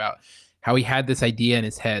talking about how he had this idea in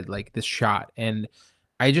his head, like this shot. And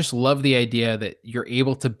I just love the idea that you're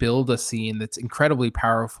able to build a scene that's incredibly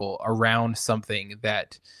powerful around something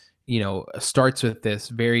that, starts with this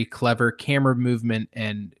very clever camera movement.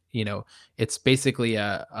 And, it's basically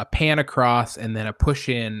a pan across and then a push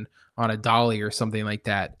in on a dolly or something like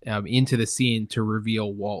that into the scene to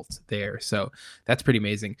reveal Walt there. So that's pretty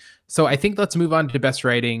amazing. So I think let's move on to best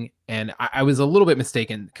writing. And I was a little bit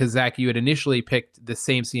mistaken because Zach, you had initially picked the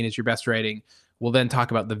same scene as your best writing. We'll then talk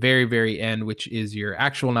about the very, very end, which is your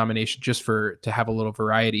actual nomination, just to have a little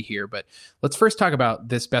variety here. But let's first talk about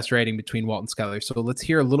this best writing between Walt and Skyler. So let's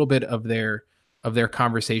hear a little bit of their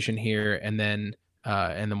conversation here, and then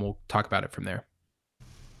we'll talk about it from there.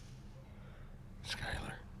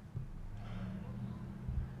 Skyler.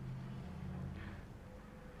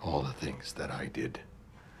 All the things that I did.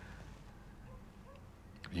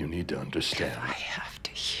 You need to understand. I have to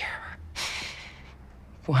hear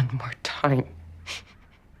one more time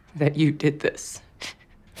that you did this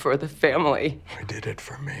for the family. I did it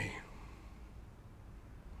for me.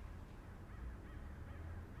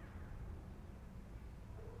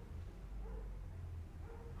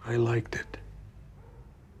 I liked it.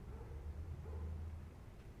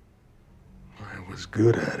 I was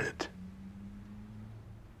good at it.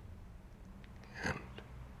 And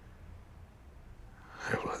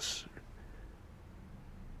I was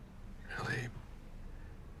really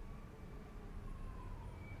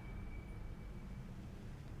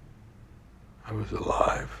I was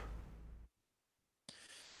alive.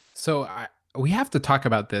 So we have to talk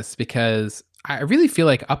about this because I really feel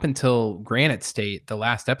like up until Granite State, the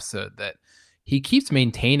last episode, that he keeps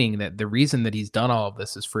maintaining that the reason that he's done all of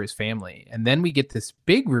this is for his family. And then we get this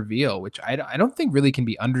big reveal, which I don't think really can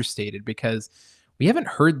be understated because we haven't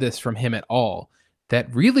heard this from him at all,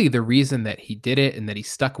 that really the reason that he did it and that he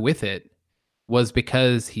stuck with it was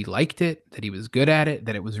because he liked it, that he was good at it,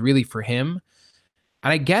 that it was really for him.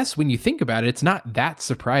 And I guess when you think about it, it's not that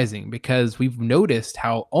surprising because we've noticed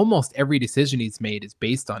how almost every decision he's made is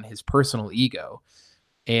based on his personal ego.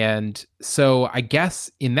 And so I guess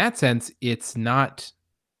in that sense, it's not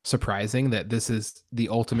surprising that this is the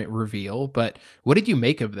ultimate reveal. But what did you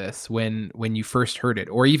make of this when you first heard it,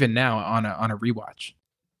 or even now on a rewatch?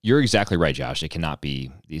 You're exactly right, Josh. The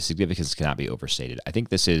significance cannot be overstated. I think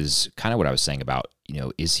this is kind of what I was saying about,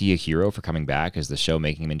 is he a hero for coming back? Is the show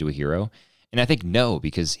making him into a hero? And I think no,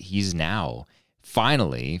 because he's now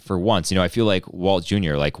finally, for once, I feel like Walt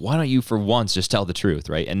Jr., like, why don't you for once just tell the truth,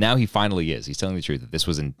 right? And now he finally is. He's telling the truth that this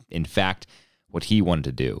was in fact what he wanted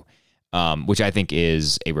to do, which I think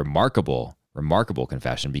is a remarkable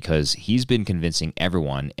confession, because he's been convincing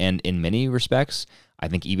everyone, and in many respects, I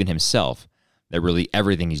think even himself, that really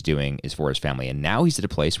everything he's doing is for his family. And now he's at a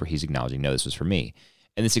place where he's acknowledging, no, this was for me.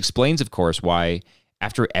 And this explains, of course, why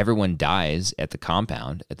after everyone dies at the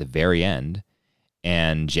compound at the very end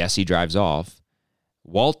and Jesse drives off,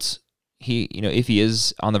 Walt, if he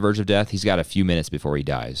is on the verge of death, he's got a few minutes before he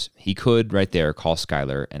dies. He could right there call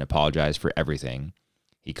Skyler and apologize for everything.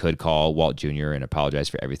 He could call Walt Jr. and apologize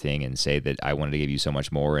for everything and say that I wanted to give you so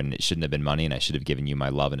much more and it shouldn't have been money and I should have given you my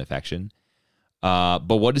love and affection. But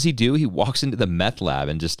what does he do? He walks into the meth lab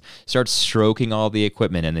and just starts stroking all the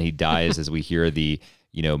equipment, and then he dies as we hear the,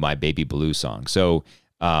 My Baby Blue song. So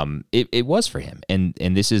it was for him. And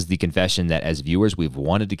this is the confession that as viewers we've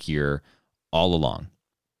wanted to hear all along.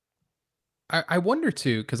 I wonder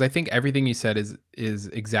too, because I think everything you said is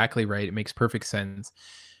exactly right. It makes perfect sense.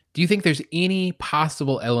 Do you think there's any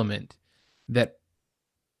possible element that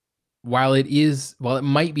while it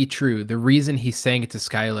might be true, the reason he's saying it to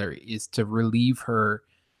Skylar is to relieve her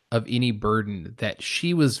of any burden that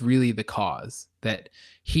she was really the cause, that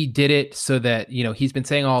he did it so that, he's been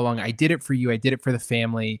saying all along, I did it for you. I did it for the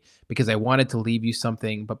family because I wanted to leave you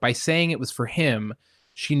something. But by saying it was for him,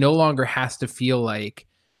 she no longer has to feel like,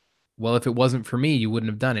 well, if it wasn't for me, you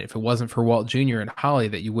wouldn't have done it. If it wasn't for Walt Jr. and Holly,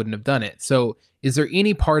 that you wouldn't have done it. So is there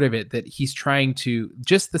any part of it that he's trying to,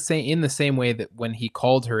 just in the same way that when he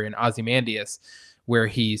called her in Ozymandias, where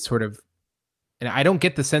he sort of, and I don't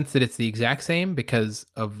get the sense that it's the exact same because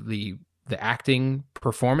of the acting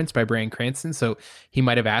performance by Bryan Cranston. So he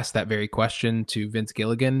might have asked that very question to Vince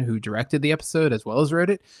Gilligan, who directed the episode as well as wrote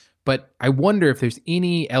it. But I wonder if there's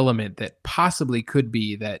any element that possibly could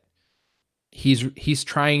be that he's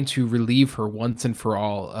trying to relieve her once and for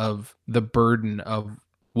all of the burden of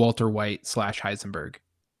Walter White / Heisenberg.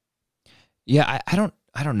 Yeah, I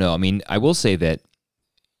don't know. I mean, I will say that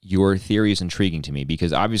your theory is intriguing to me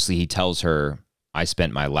because obviously he tells her, I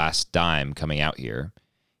spent my last dime coming out here.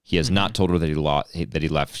 He has not told her that he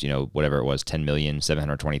left, whatever it was,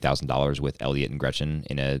 $10,720,000 with Elliot and Gretchen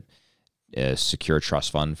in a secure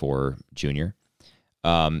trust fund for Junior.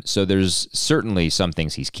 So there's certainly some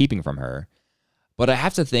things he's keeping from her. But I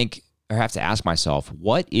have to ask myself,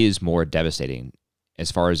 what is more devastating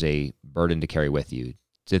as far as a burden to carry with you?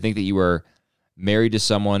 To think that you were married to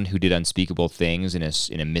someone who did unspeakable things in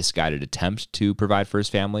a misguided attempt to provide for his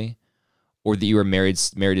family, or that you were married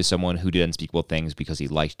to someone who did unspeakable things because he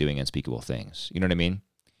liked doing unspeakable things. You know what I mean?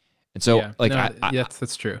 And so,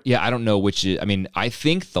 that's true. Yeah, I don't know which is. I mean, I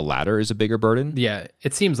think the latter is a bigger burden. Yeah,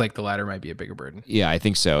 it seems like the latter might be a bigger burden. Yeah, I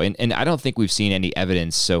think so. And I don't think we've seen any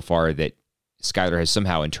evidence so far that Skylar has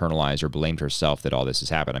somehow internalized or blamed herself that all this has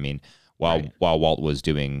happened. I mean, while Walt was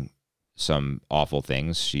doing some awful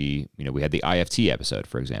things, we had the IFT episode,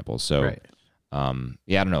 for example. So, I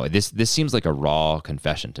don't know. This seems like a raw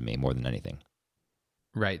confession to me more than anything.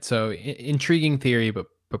 Right. So intriguing theory, but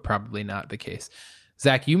probably not the case.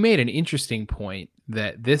 Zach, you made an interesting point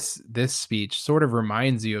that this speech sort of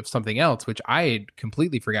reminds you of something else, which I had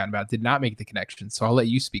completely forgotten about, did not make the connection. So I'll let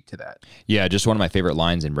you speak to that. Yeah, just one of my favorite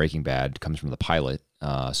lines in Breaking Bad comes from the pilot.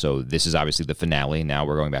 So this is obviously the finale. Now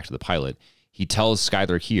we're going back to the pilot. He tells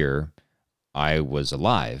Skylar here, I was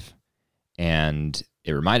alive. And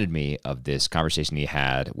it reminded me of this conversation he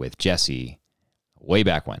had with Jesse way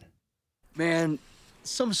back when. Man,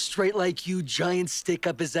 some straight like you, giant stick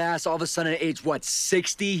up his ass, all of a sudden at age,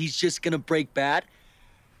 60, he's just gonna break bad?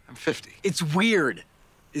 I'm 50. It's weird,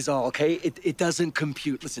 is all, okay? It doesn't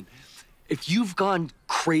compute. Listen, if you've gone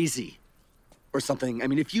crazy or something, I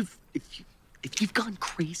mean, if you've gone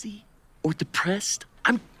crazy or depressed,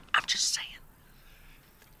 I'm just saying,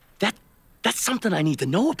 that's something I need to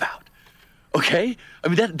know about, okay? I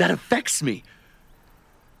mean, that affects me.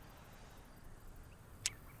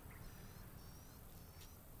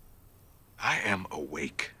 I am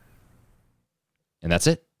awake. And that's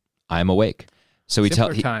it. I am awake. So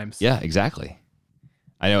times. Yeah, exactly.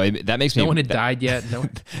 I know that makes me. No one had died yet. No.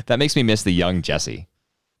 That makes me miss the young Jesse.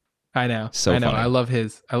 I know. So funny. I love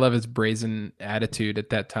his brazen attitude at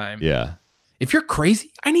that time. Yeah. If you're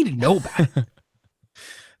crazy, I need to know about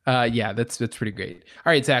it. Yeah, that's pretty great.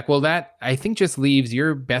 All right, Zach. Well, that I think just leaves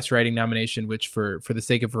your best writing nomination, which for the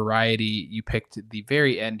sake of variety, you picked the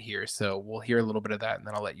very end here. So we'll hear a little bit of that, and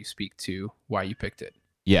then I'll let you speak to why you picked it.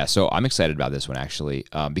 Yeah, so I'm excited about this one actually,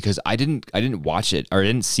 because I didn't watch it or I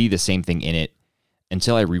didn't see the same thing in it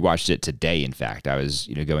until I rewatched it today. In fact, I was,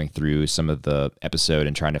 going through some of the episode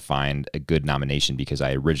and trying to find a good nomination because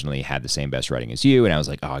I originally had the same best writing as you. And I was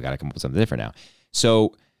like, oh, I got to come up with something different now.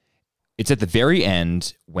 So it's at the very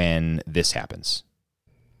end when this happens.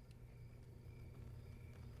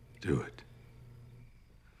 Do it.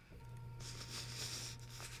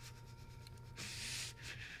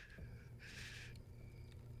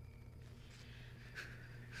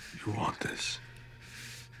 You want this.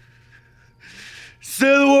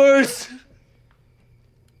 Say the words.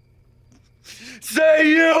 Say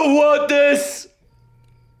you want this.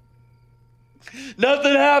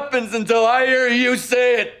 Nothing happens until I hear you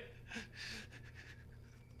say it.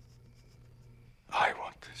 I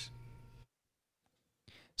want this.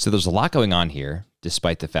 So there's a lot going on here,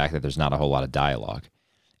 despite the fact that there's not a whole lot of dialogue.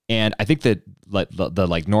 And I think that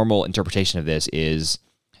the normal interpretation of this is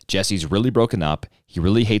Jesse's really broken up. He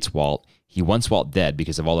really hates Walt. He wants Walt dead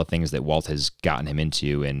because of all the things that Walt has gotten him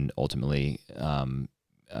into and ultimately,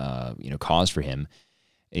 caused for him.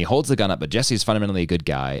 And he holds the gun up, but Jesse's fundamentally a good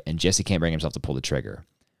guy, and Jesse can't bring himself to pull the trigger.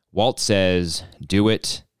 Walt says, do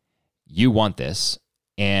it. You want this.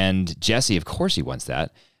 And Jesse, of course he wants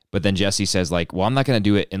that. But then Jesse says, well, I'm not going to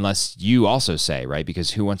do it unless you also say, right?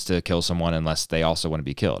 Because who wants to kill someone unless they also want to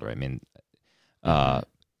be killed, right? I mean,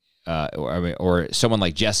 or someone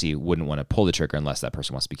like Jesse wouldn't want to pull the trigger unless that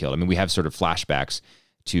person wants to be killed. I mean, we have sort of flashbacks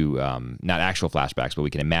to, not actual flashbacks, but we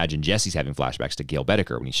can imagine Jesse's having flashbacks to Gail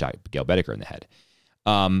Bedecker when he shot Gail Bedecker in the head.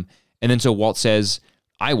 And then so Walt says,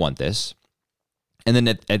 I want this. And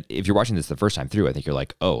then if you're watching this the first time through, I think you're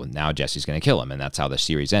like, oh, now Jesse's going to kill him. And that's how the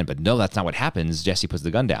series ends. But no, that's not what happens. Jesse puts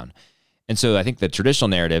the gun down. And so I think the traditional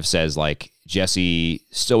narrative says Jesse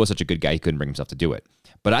still was such a good guy, he couldn't bring himself to do it.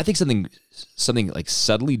 But I think something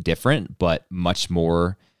subtly different, but much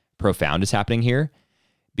more profound is happening here,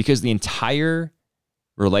 because the entire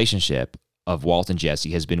relationship of Walt and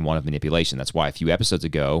Jesse has been one of manipulation. That's why a few episodes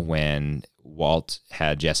ago, when Walt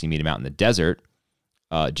had Jesse meet him out in the desert,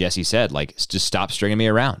 Jesse said, just stop stringing me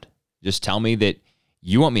around. Just tell me that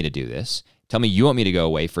you want me to do this. Tell me you want me to go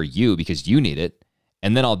away for you because you need it,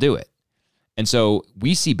 and then I'll do it. And so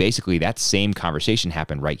we see basically that same conversation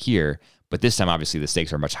happen right here. But this time, obviously, the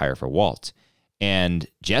stakes are much higher for Walt. And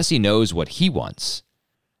Jesse knows what he wants.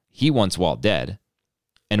 He wants Walt dead.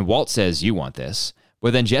 And Walt says, you want this.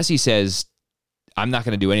 But then Jesse says, I'm not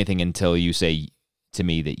going to do anything until you say to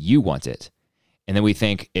me that you want it. And then we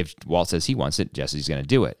think if Walt says he wants it, Jesse's going to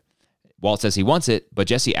do it. Walt says he wants it, but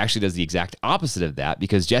Jesse actually does the exact opposite of that,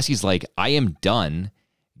 because Jesse's like, I am done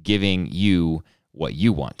giving you what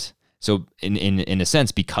you want. So in a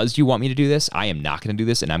sense, because you want me to do this, I am not going to do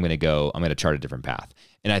this, and I'm going to chart a different path.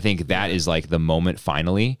 And I think that is the moment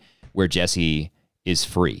finally where Jesse is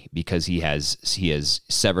free, because he has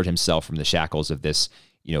severed himself from the shackles of this,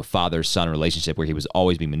 father-son relationship where he was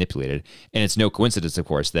always being manipulated. And it's no coincidence, of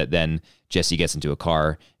course, that then Jesse gets into a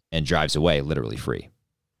car and drives away literally free.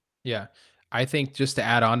 Yeah. I think just to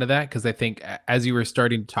add on to that, because I think as you were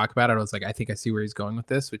starting to talk about it, I was like, I think I see where he's going with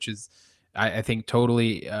this, which is, I think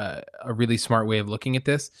totally a really smart way of looking at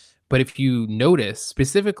this. But if you notice,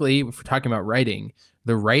 specifically, if we're talking about writing,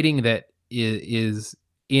 the writing that is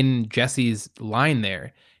in Jesse's line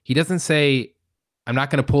there, he doesn't say, I'm not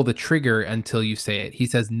going to pull the trigger until you say it. He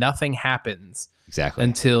says nothing happens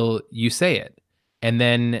until you say it. And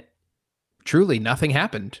then truly nothing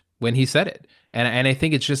happened when he said it. And I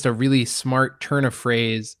think it's just a really smart turn of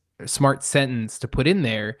phrase, a smart sentence to put in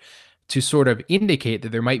there to sort of indicate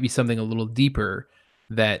that there might be something a little deeper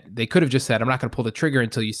that they could have just said, I'm not going to pull the trigger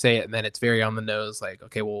until you say it. And then it's very on the nose, like,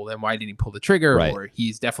 okay, well, then why didn't he pull the trigger? Right. Or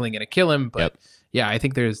he's definitely going to kill him. But yeah, I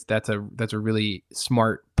think that's a really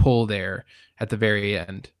smart pull there at the very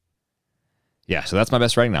end. Yeah, so that's my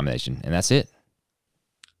best writing nomination, and that's it.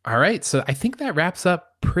 All right, so I think that wraps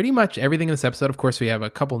up pretty much everything in this episode. Of course, we have a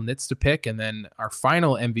couple nits to pick, and then our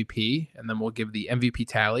final MVP, and then we'll give the MVP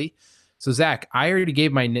tally. So Zach, I already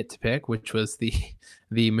gave my nit to pick, which was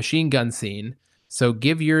the machine gun scene. So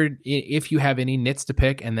if you have any nits to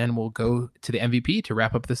pick, and then we'll go to the MVP to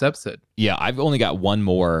wrap up this episode. Yeah, I've only got one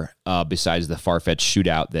more besides the far-fetched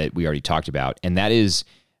shootout that we already talked about, and that is,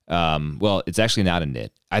 it's actually not a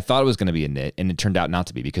nit. I thought it was going to be a nit, and it turned out not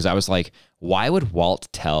to be, because I was like, why would Walt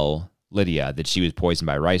tell Lydia that she was poisoned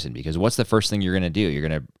by ricin? Because what's the first thing you're going to do? You're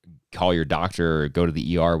going to call your doctor or go to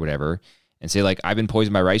the ER or whatever and say, I've been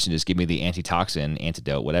poisoned by ricin, just give me the antitoxin,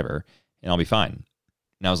 antidote, whatever, and I'll be fine.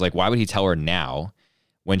 And I was like, why would he tell her now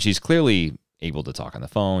when she's clearly able to talk on the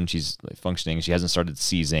phone? She's functioning. She hasn't started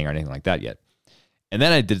seizing or anything like that yet. And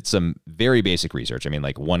then I did some very basic research. I mean,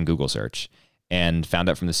 one Google search, and found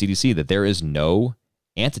out from the CDC that there is no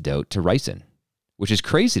antidote to ricin, which is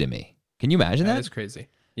crazy to me Can you imagine that? That is crazy.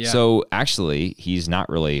 Yeah. So actually, he's not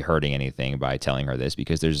really hurting anything by telling her this,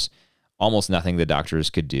 because there's almost nothing the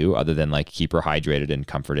doctors could do other than like keep her hydrated and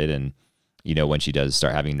comforted. And, you know, when she does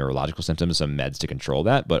start having neurological symptoms, some meds to control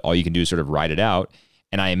that. But all you can do is sort of ride it out.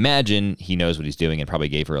 And I imagine he knows what he's doing and probably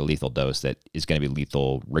gave her a lethal dose that is going to be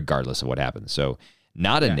lethal regardless of what happens. So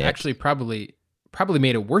not a nit. Actually, probably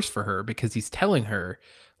made it worse for her, because he's telling her,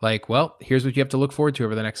 like, well, here's what you have to look forward to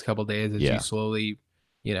over the next couple of days as you slowly,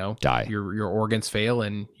 you know, die. Your organs fail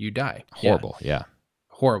and you die. Horrible. Yeah.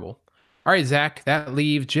 Horrible. All right, Zach, that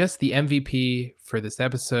leaves just the MVP for this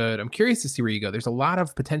episode. I'm curious to see where you go. There's a lot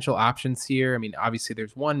of potential options here. I mean, obviously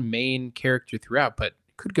there's one main character throughout, but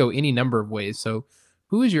it could go any number of ways. So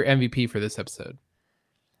who is your MVP for this episode?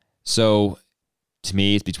 So to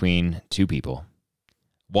me, it's between two people.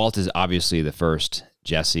 Walt is obviously the first.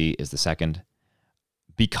 Jesse is the second.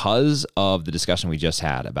 Because of the discussion we just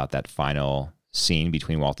had about that final scene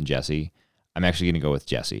between Walt and Jesse, I'm actually going to go with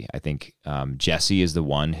Jesse. I think Jesse is the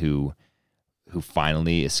one who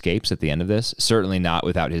finally escapes at the end of this. Certainly not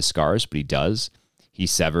without his scars, but he does. He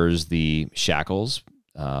severs the shackles,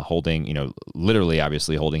 holding, you know, literally,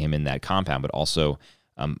 obviously holding him in that compound, but also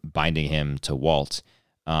binding him to Walt.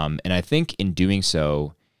 And I think in doing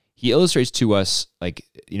so, he illustrates to us, like,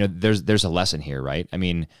 you know, there's a lesson here, right? I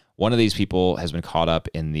mean, one of these people has been caught up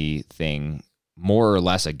in the thing more or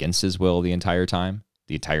less against his will the entire time,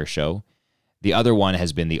 the entire show. The other one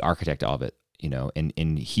has been the architect of it, you know,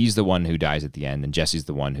 and he's the one who dies at the end, and Jesse's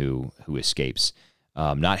the one who escapes,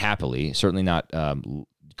 not happily, certainly not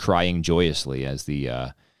crying joyously as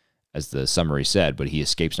the summary said, but he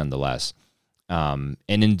escapes nonetheless. And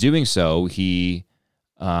in doing so,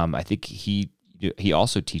 I think he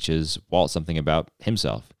also teaches Walt something about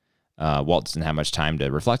himself. Walt doesn't have much time to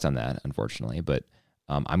reflect on that, unfortunately, but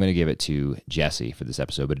I'm going to give it to Jesse for this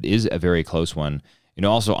episode, but it is a very close one. You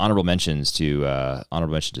know, also honorable mention to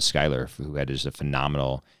Skylar, who had just a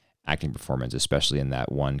phenomenal acting performance, especially in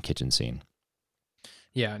that one kitchen scene.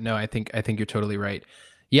 Yeah, no, I think you're totally right.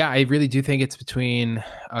 Yeah, I really do think it's between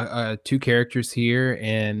two characters here,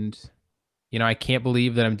 and you know, I can't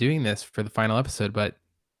believe that I'm doing this for the final episode, but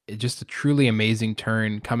it's just a truly amazing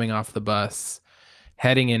turn coming off the bus,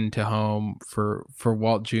 heading into home for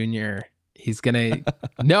Walt Jr. He's gonna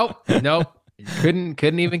nope.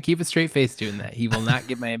 Couldn't even keep a straight face doing that. He will not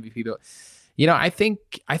get my MVP vote. You know, I think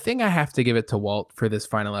I have to give it to Walt for this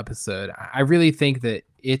final episode. I really think that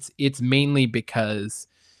it's mainly because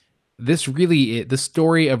this really the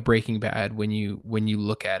story of Breaking Bad, when you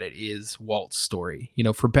look at it, is Walt's story. You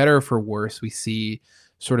know, for better or for worse, we see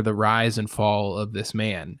sort of the rise and fall of this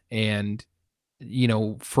man. And, you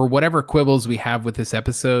know, for whatever quibbles we have with this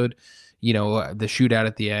episode, you know, the shootout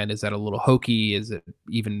at the end, is that a little hokey? Is it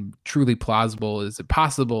even truly plausible? Is it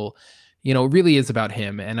possible? You know, it really is about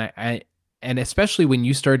him. And and especially when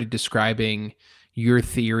you started describing your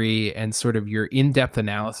theory and sort of your in-depth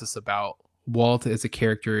analysis about Walt as a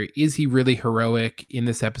character, is he really heroic in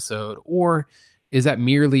this episode, or is that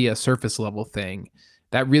merely a surface level thing?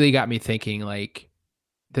 That really got me thinking, like,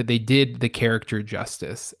 that they did the character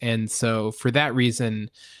justice. And so for that reason,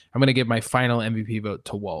 I'm going to give my final MVP vote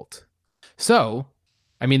to Walt. So,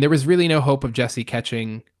 I mean, there was really no hope of Jesse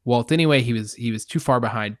catching Walt anyway. He was too far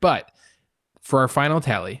behind. But for our final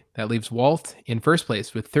tally, that leaves Walt in first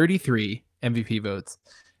place with 33 MVP votes,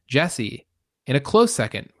 Jesse in a close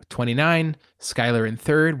second with 29, Skylar in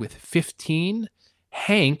third with 15,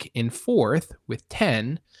 Hank in fourth with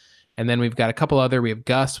 10, and then we've got a couple other. We have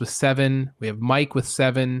Gus with 7, we have Mike with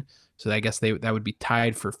 7, so I guess that would be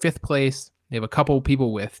tied for fifth place. They have a couple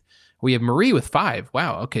people we have Marie with 5.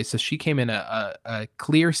 Wow, okay, so she came in a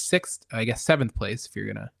clear 6th, I guess 7th place, if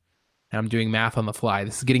you're gonna. I'm doing math on the fly.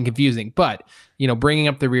 This is getting confusing, but, you know, bringing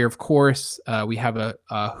up the rear, of course, we have a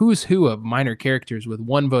who's who of minor characters with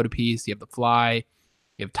 1 vote apiece. You have the Fly,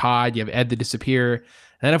 you have Todd, you have Ed the Disappear, and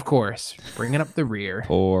then, of course, bringing up the rear,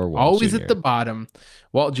 Poor Walt always Jr. at the bottom,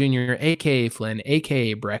 Walt Jr., a.k.a. Flynn,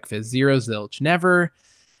 a.k.a. Breakfast, Zero Zilch, never.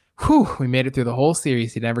 Whew, we made it through the whole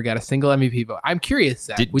series. He never got a single MVP vote. I'm curious,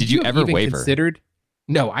 Zach, did you ever waver? Considered?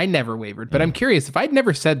 No, I never wavered, but I'm curious, if I'd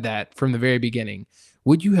never said that from the very beginning,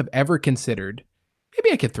 would you have ever considered,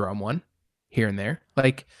 maybe I could throw him one here and there?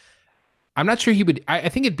 Like, I'm not sure he would. I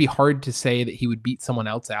think it'd be hard to say that he would beat someone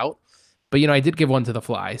else out. But, you know, I did give one to the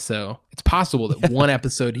Fly, so it's possible that one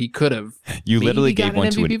episode he could have. You literally gave one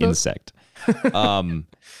to an insect.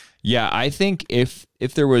 Yeah, I think if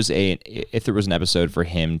there was an episode for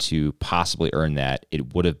him to possibly earn that,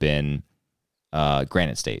 it would have been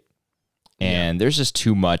Granite State. And there's just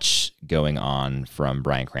too much going on from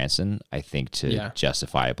Bryan Cranston, I think, to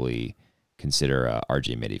justifiably consider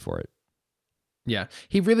RJ Mitty for it. Yeah,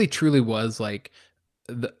 he really truly was like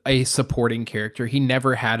a supporting character. He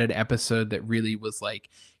never had an episode that really was like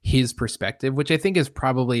his perspective, which I think is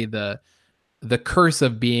probably the curse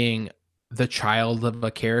of being the child of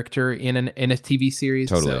a character in a TV series.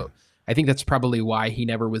 Totally. So I think that's probably why he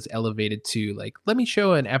never was elevated to like, let me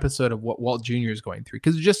show an episode of what Walt Jr. is going through,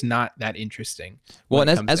 because it's just not that interesting. Well,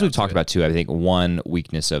 and as we've talked about too, I think one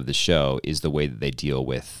weakness of the show is the way that they deal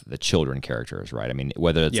with the children characters, right? I mean,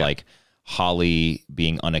 whether it's like Holly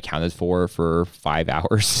being unaccounted for 5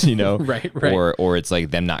 hours, you know, right. or it's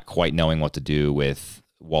like them not quite knowing what to do with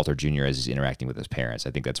Walter Jr. as he's interacting with his parents.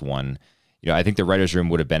 I think that's one, I think the writer's room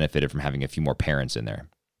would have benefited from having a few more parents in there.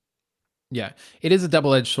 Yeah, it is a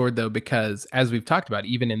double-edged sword though, because as we've talked about,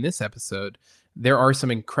 even in this episode, there are some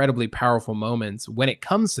incredibly powerful moments when it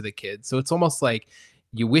comes to the kids. So it's almost like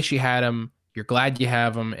you wish you had them, you're glad you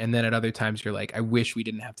have them, and then at other times you're like, I wish we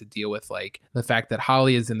didn't have to deal with like the fact that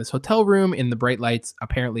Holly is in this hotel room in the bright lights,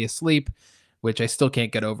 apparently asleep, which I still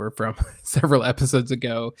can't get over from several episodes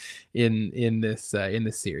ago in this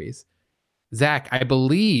series. Zach, I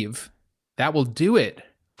believe that will do it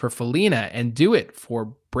for Felina and do it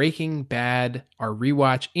for Breaking Bad, our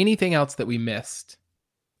rewatch. Anything else that we missed?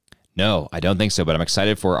 No, I don't think so, but I'm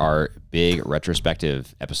excited for our big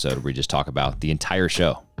retrospective episode where we just talk about the entire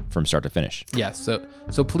show from start to finish. Yes,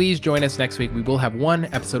 so please join us next week. We will have one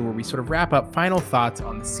episode where we sort of wrap up final thoughts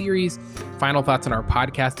on the series, final thoughts on our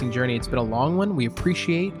podcasting journey. It's been a long one. We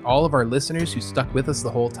appreciate all of our listeners who stuck with us the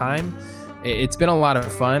whole time. It's been a lot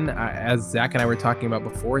of fun. As Zach and I were talking about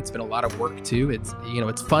before, it's been a lot of work too. It's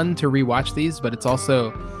it's fun to rewatch these, but it's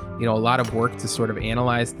also a lot of work to sort of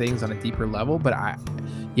analyze things on a deeper level. But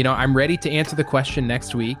I'm ready to answer the question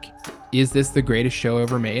next week. Is this the greatest show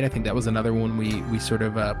ever made? I think that was another one we sort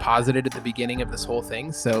of posited at the beginning of this whole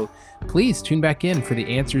thing. So please tune back in for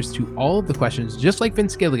the answers to all of the questions. Just like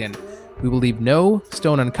Vince Gilligan, we will leave no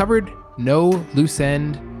stone uncovered, no loose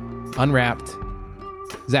end unwrapped.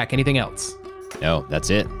 Zach, anything else? No, that's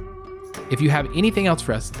it. If you have anything else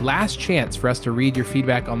for us, last chance for us to read your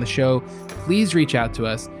feedback on the show, please reach out to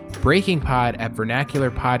us,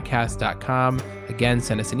 breakingpod@vernacularpodcast.com. Again,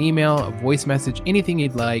 send us an email, a voice message, anything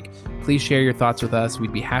you'd like. Please share your thoughts with us.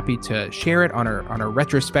 We'd be happy to share it on our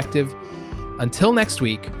retrospective. Until next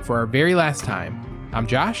week, for our very last time, I'm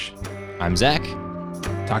Josh. I'm Zach.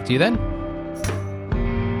 Talk to you then.